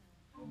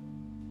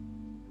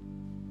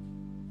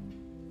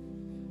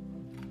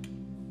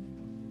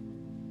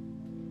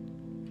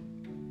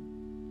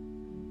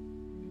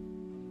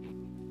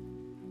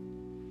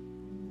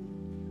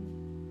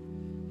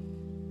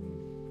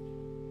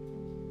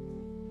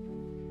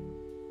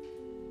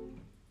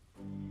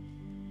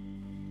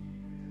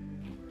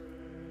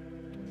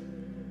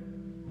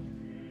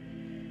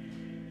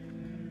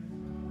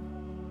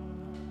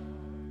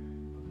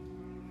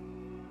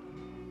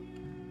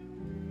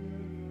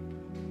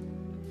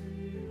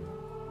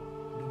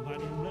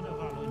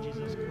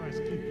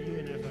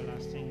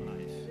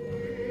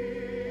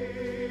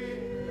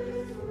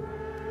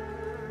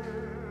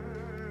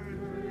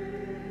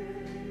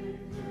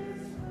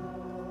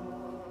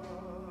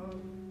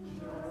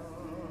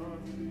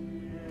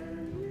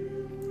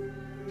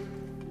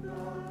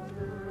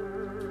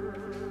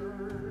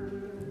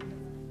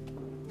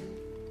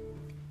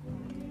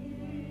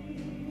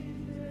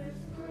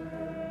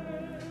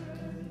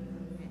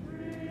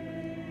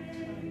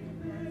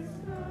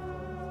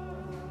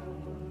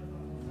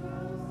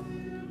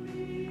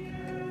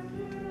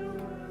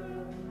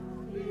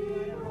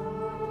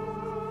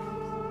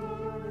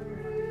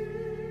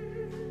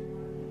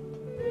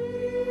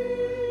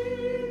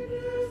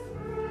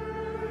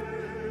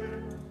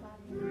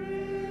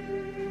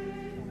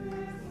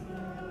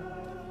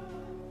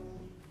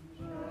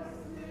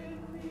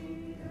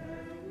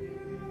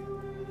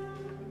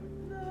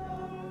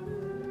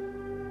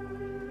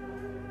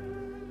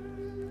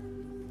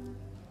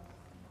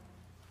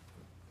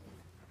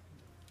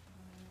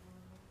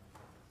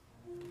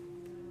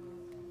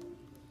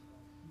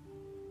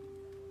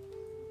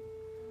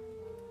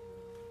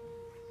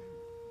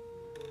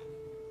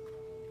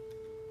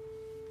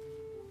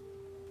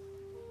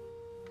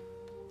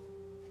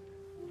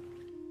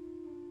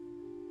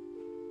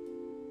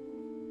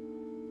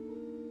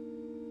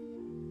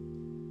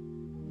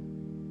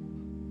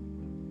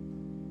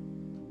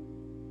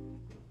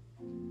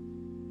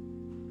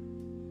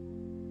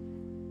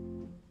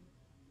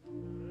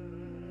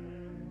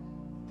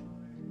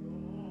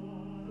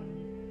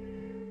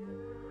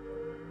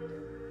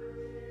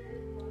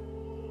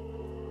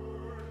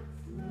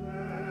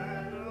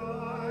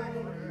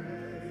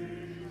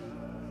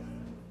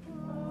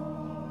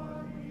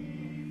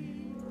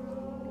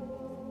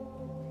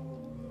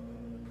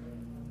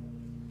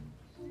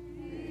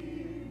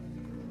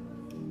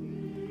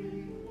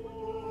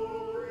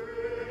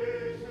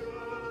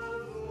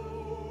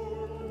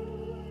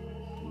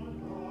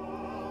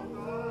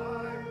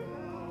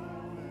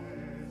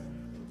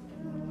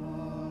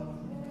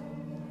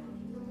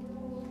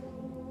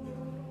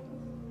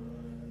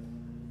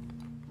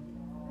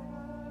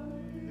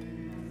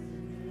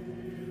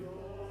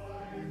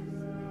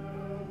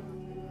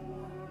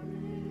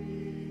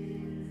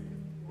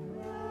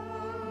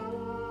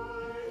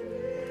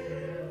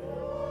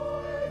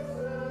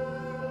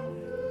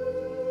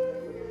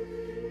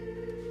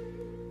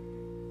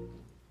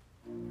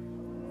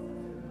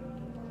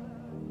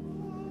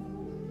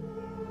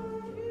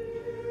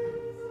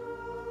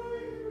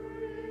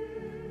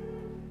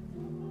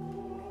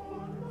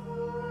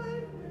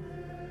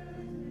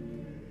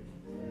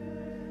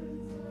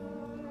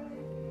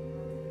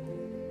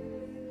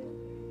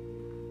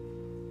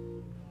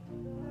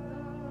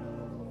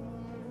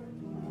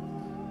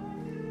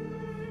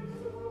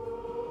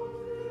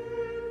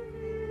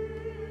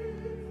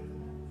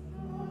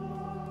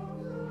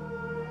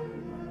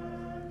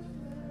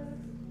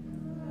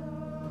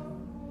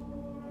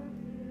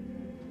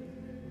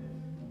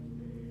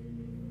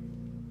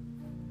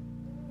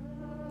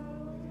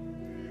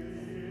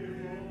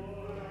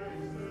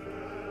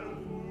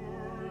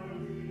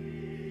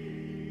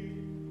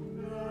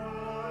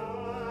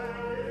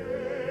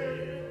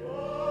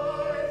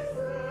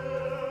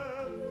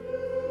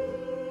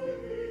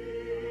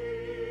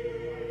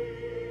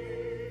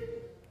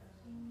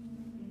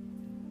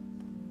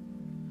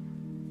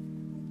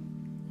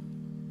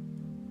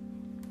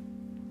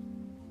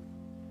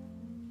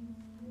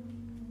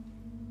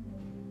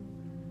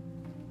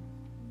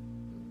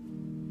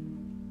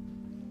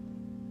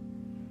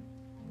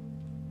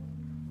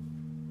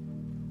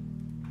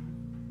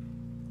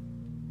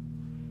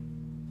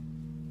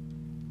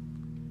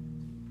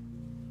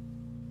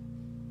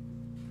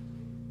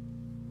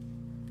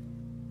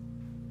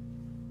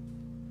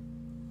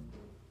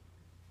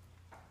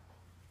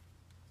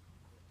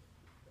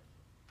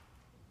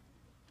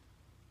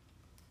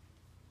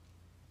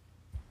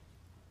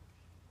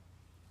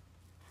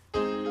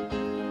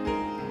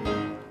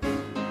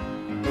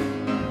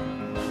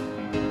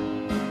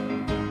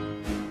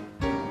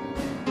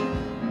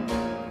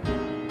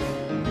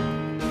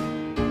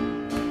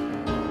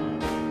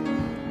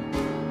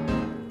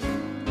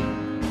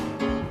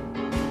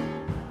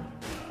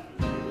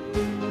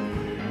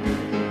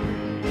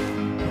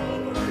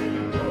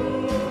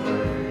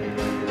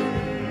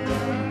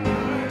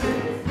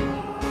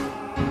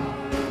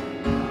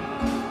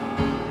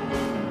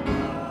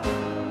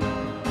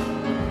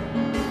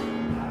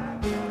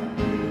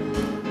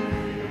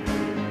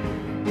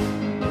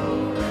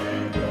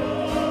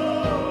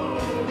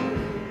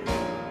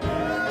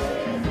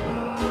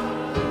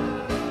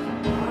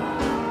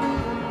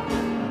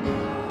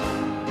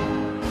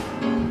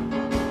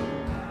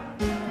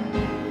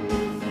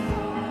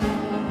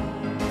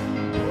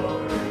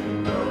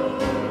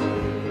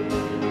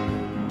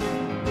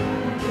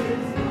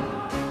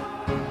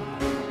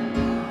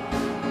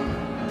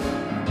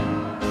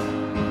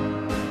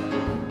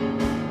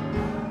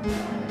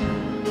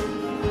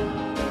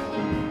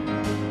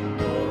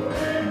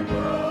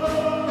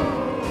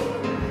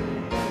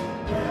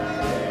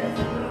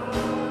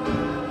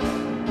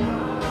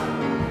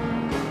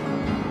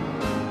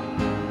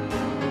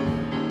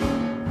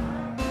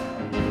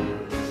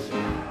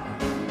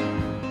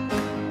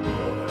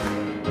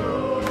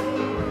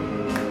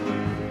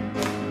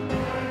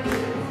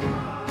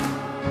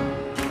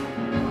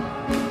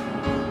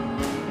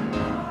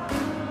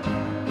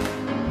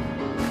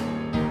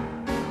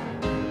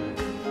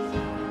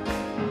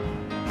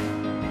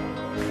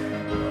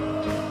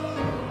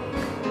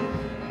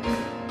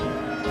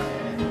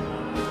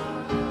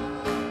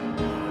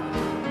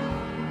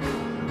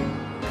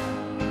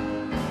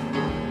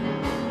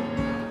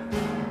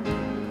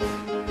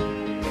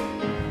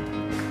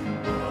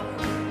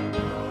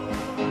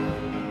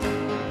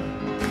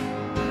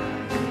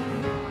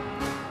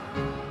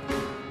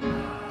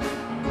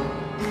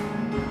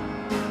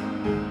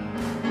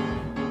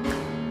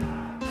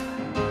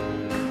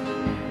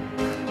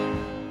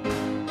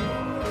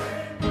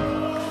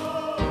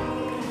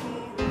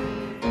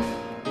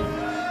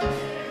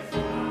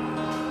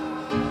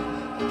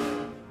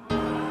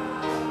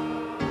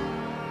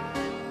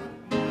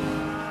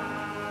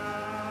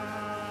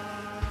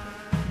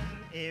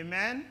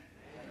 Amen?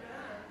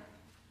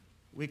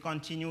 We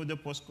continue the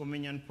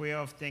post-communion prayer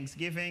of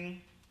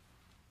thanksgiving.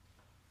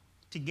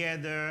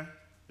 Together,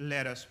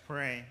 let us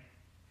pray.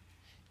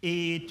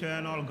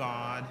 Eternal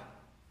God,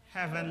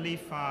 Heavenly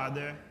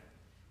Father,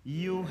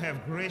 you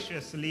have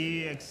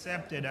graciously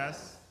accepted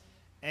us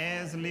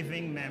as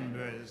living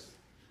members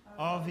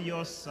of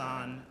your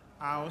Son,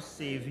 our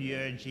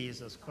Savior,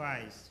 Jesus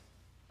Christ.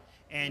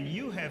 And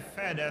you have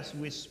fed us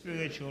with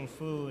spiritual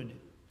food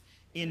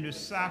in the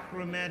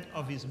sacrament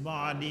of his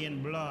body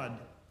and blood.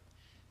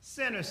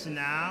 Send us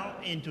now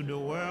into the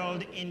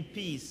world in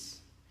peace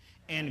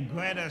and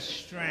grant us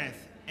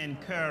strength and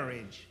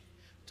courage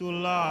to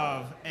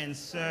love and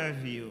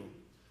serve you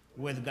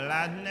with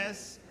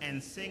gladness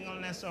and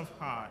singleness of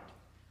heart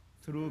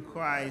through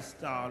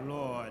Christ our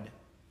Lord.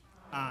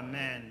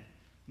 Amen.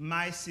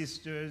 My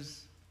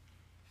sisters,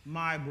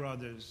 my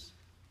brothers,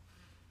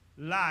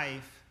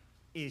 life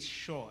is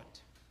short,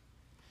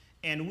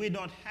 and we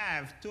don't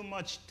have too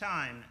much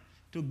time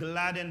to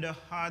gladden the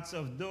hearts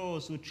of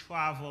those who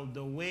traveled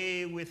the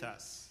way with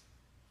us.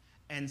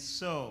 And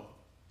so,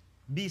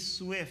 be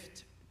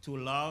swift to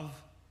love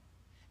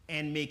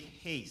and make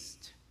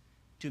haste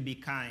to be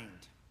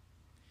kind.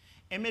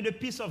 And may the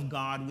peace of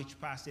God, which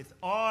passeth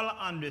all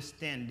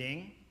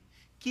understanding,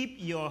 keep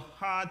your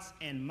hearts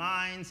and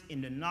minds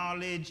in the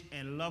knowledge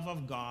and love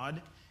of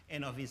God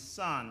and of his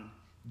Son,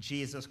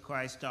 Jesus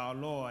Christ our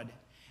Lord.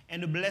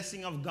 And the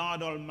blessing of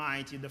God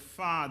Almighty, the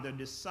Father,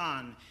 the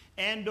Son,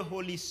 and the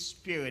Holy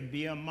Spirit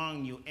be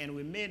among you and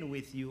remain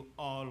with you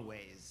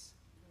always.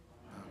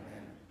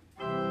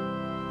 Amen.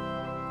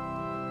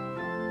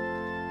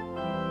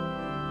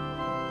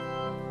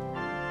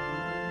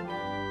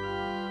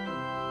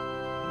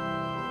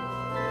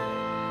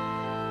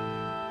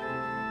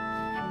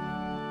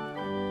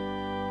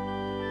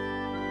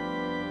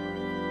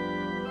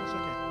 It's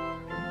okay.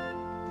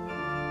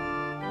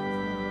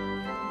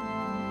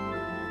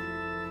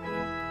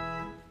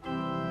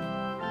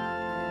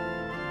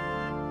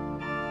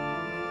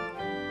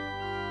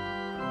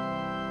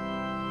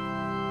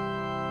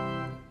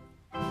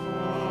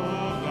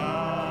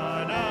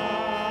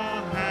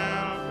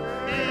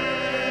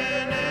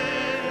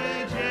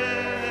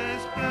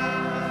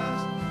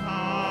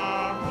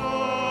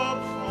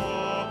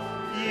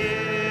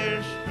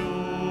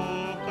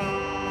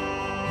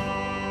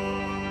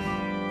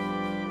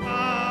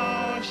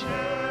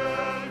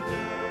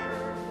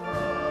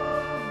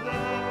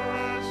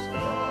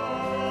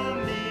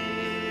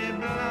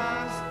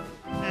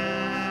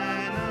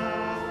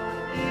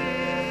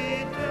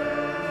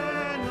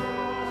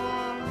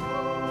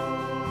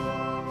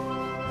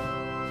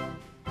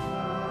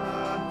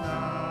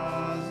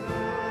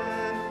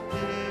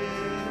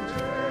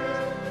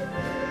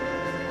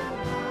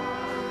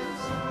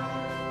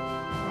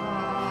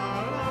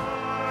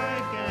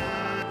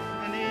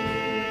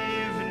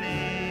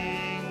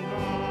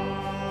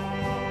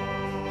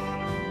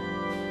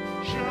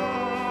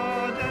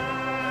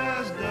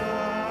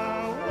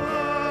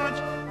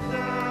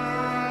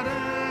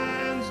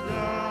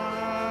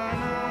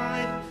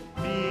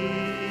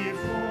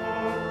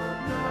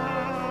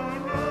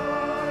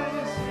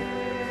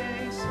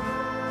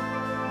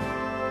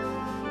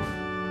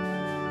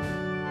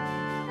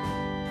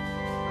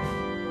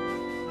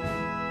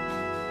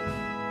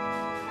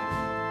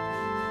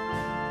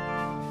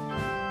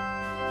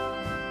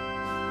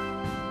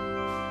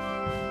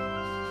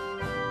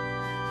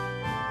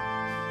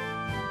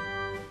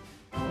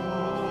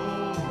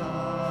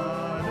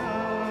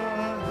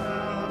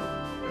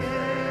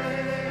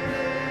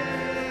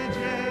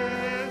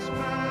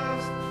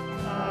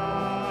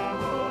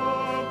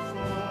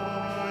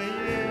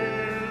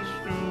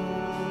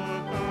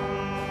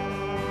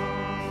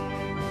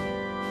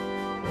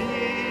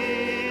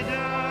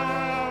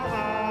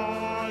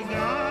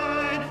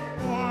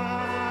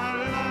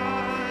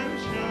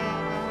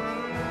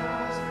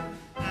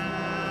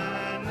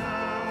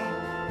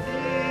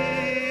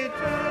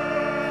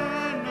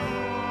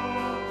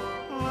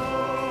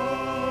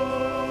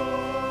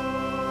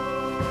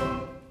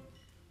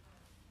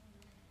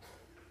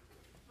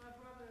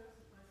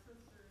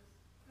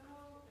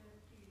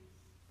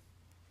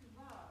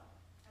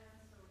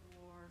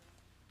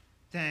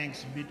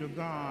 Thanks be to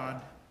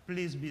God.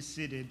 Please be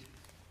seated.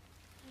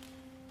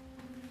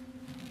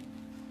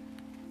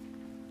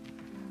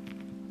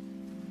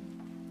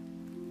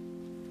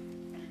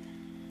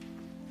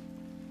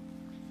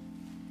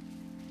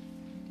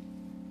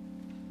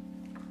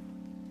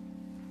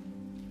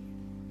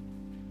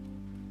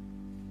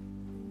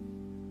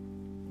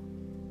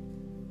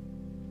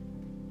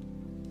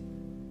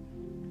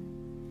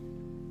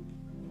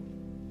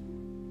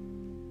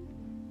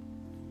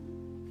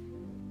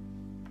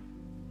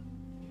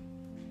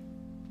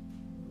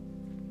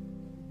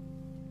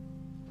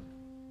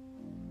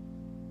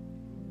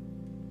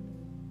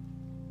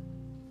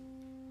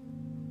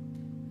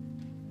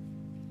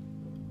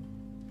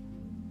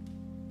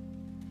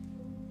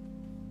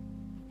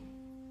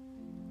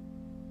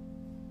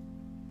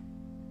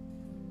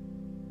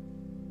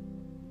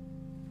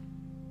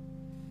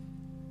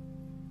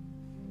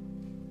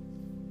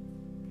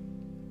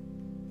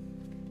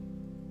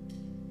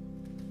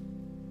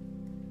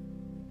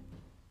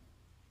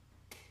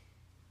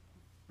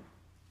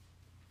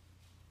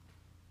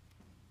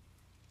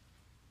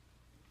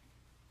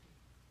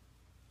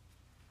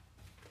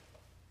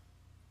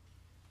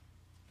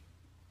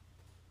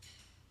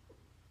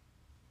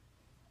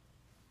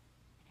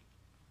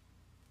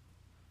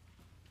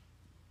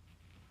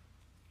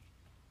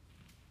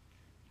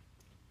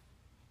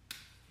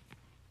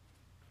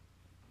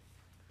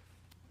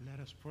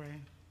 Let us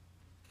pray.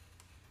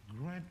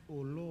 Grant, O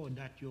Lord,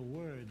 that your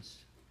words,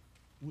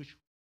 which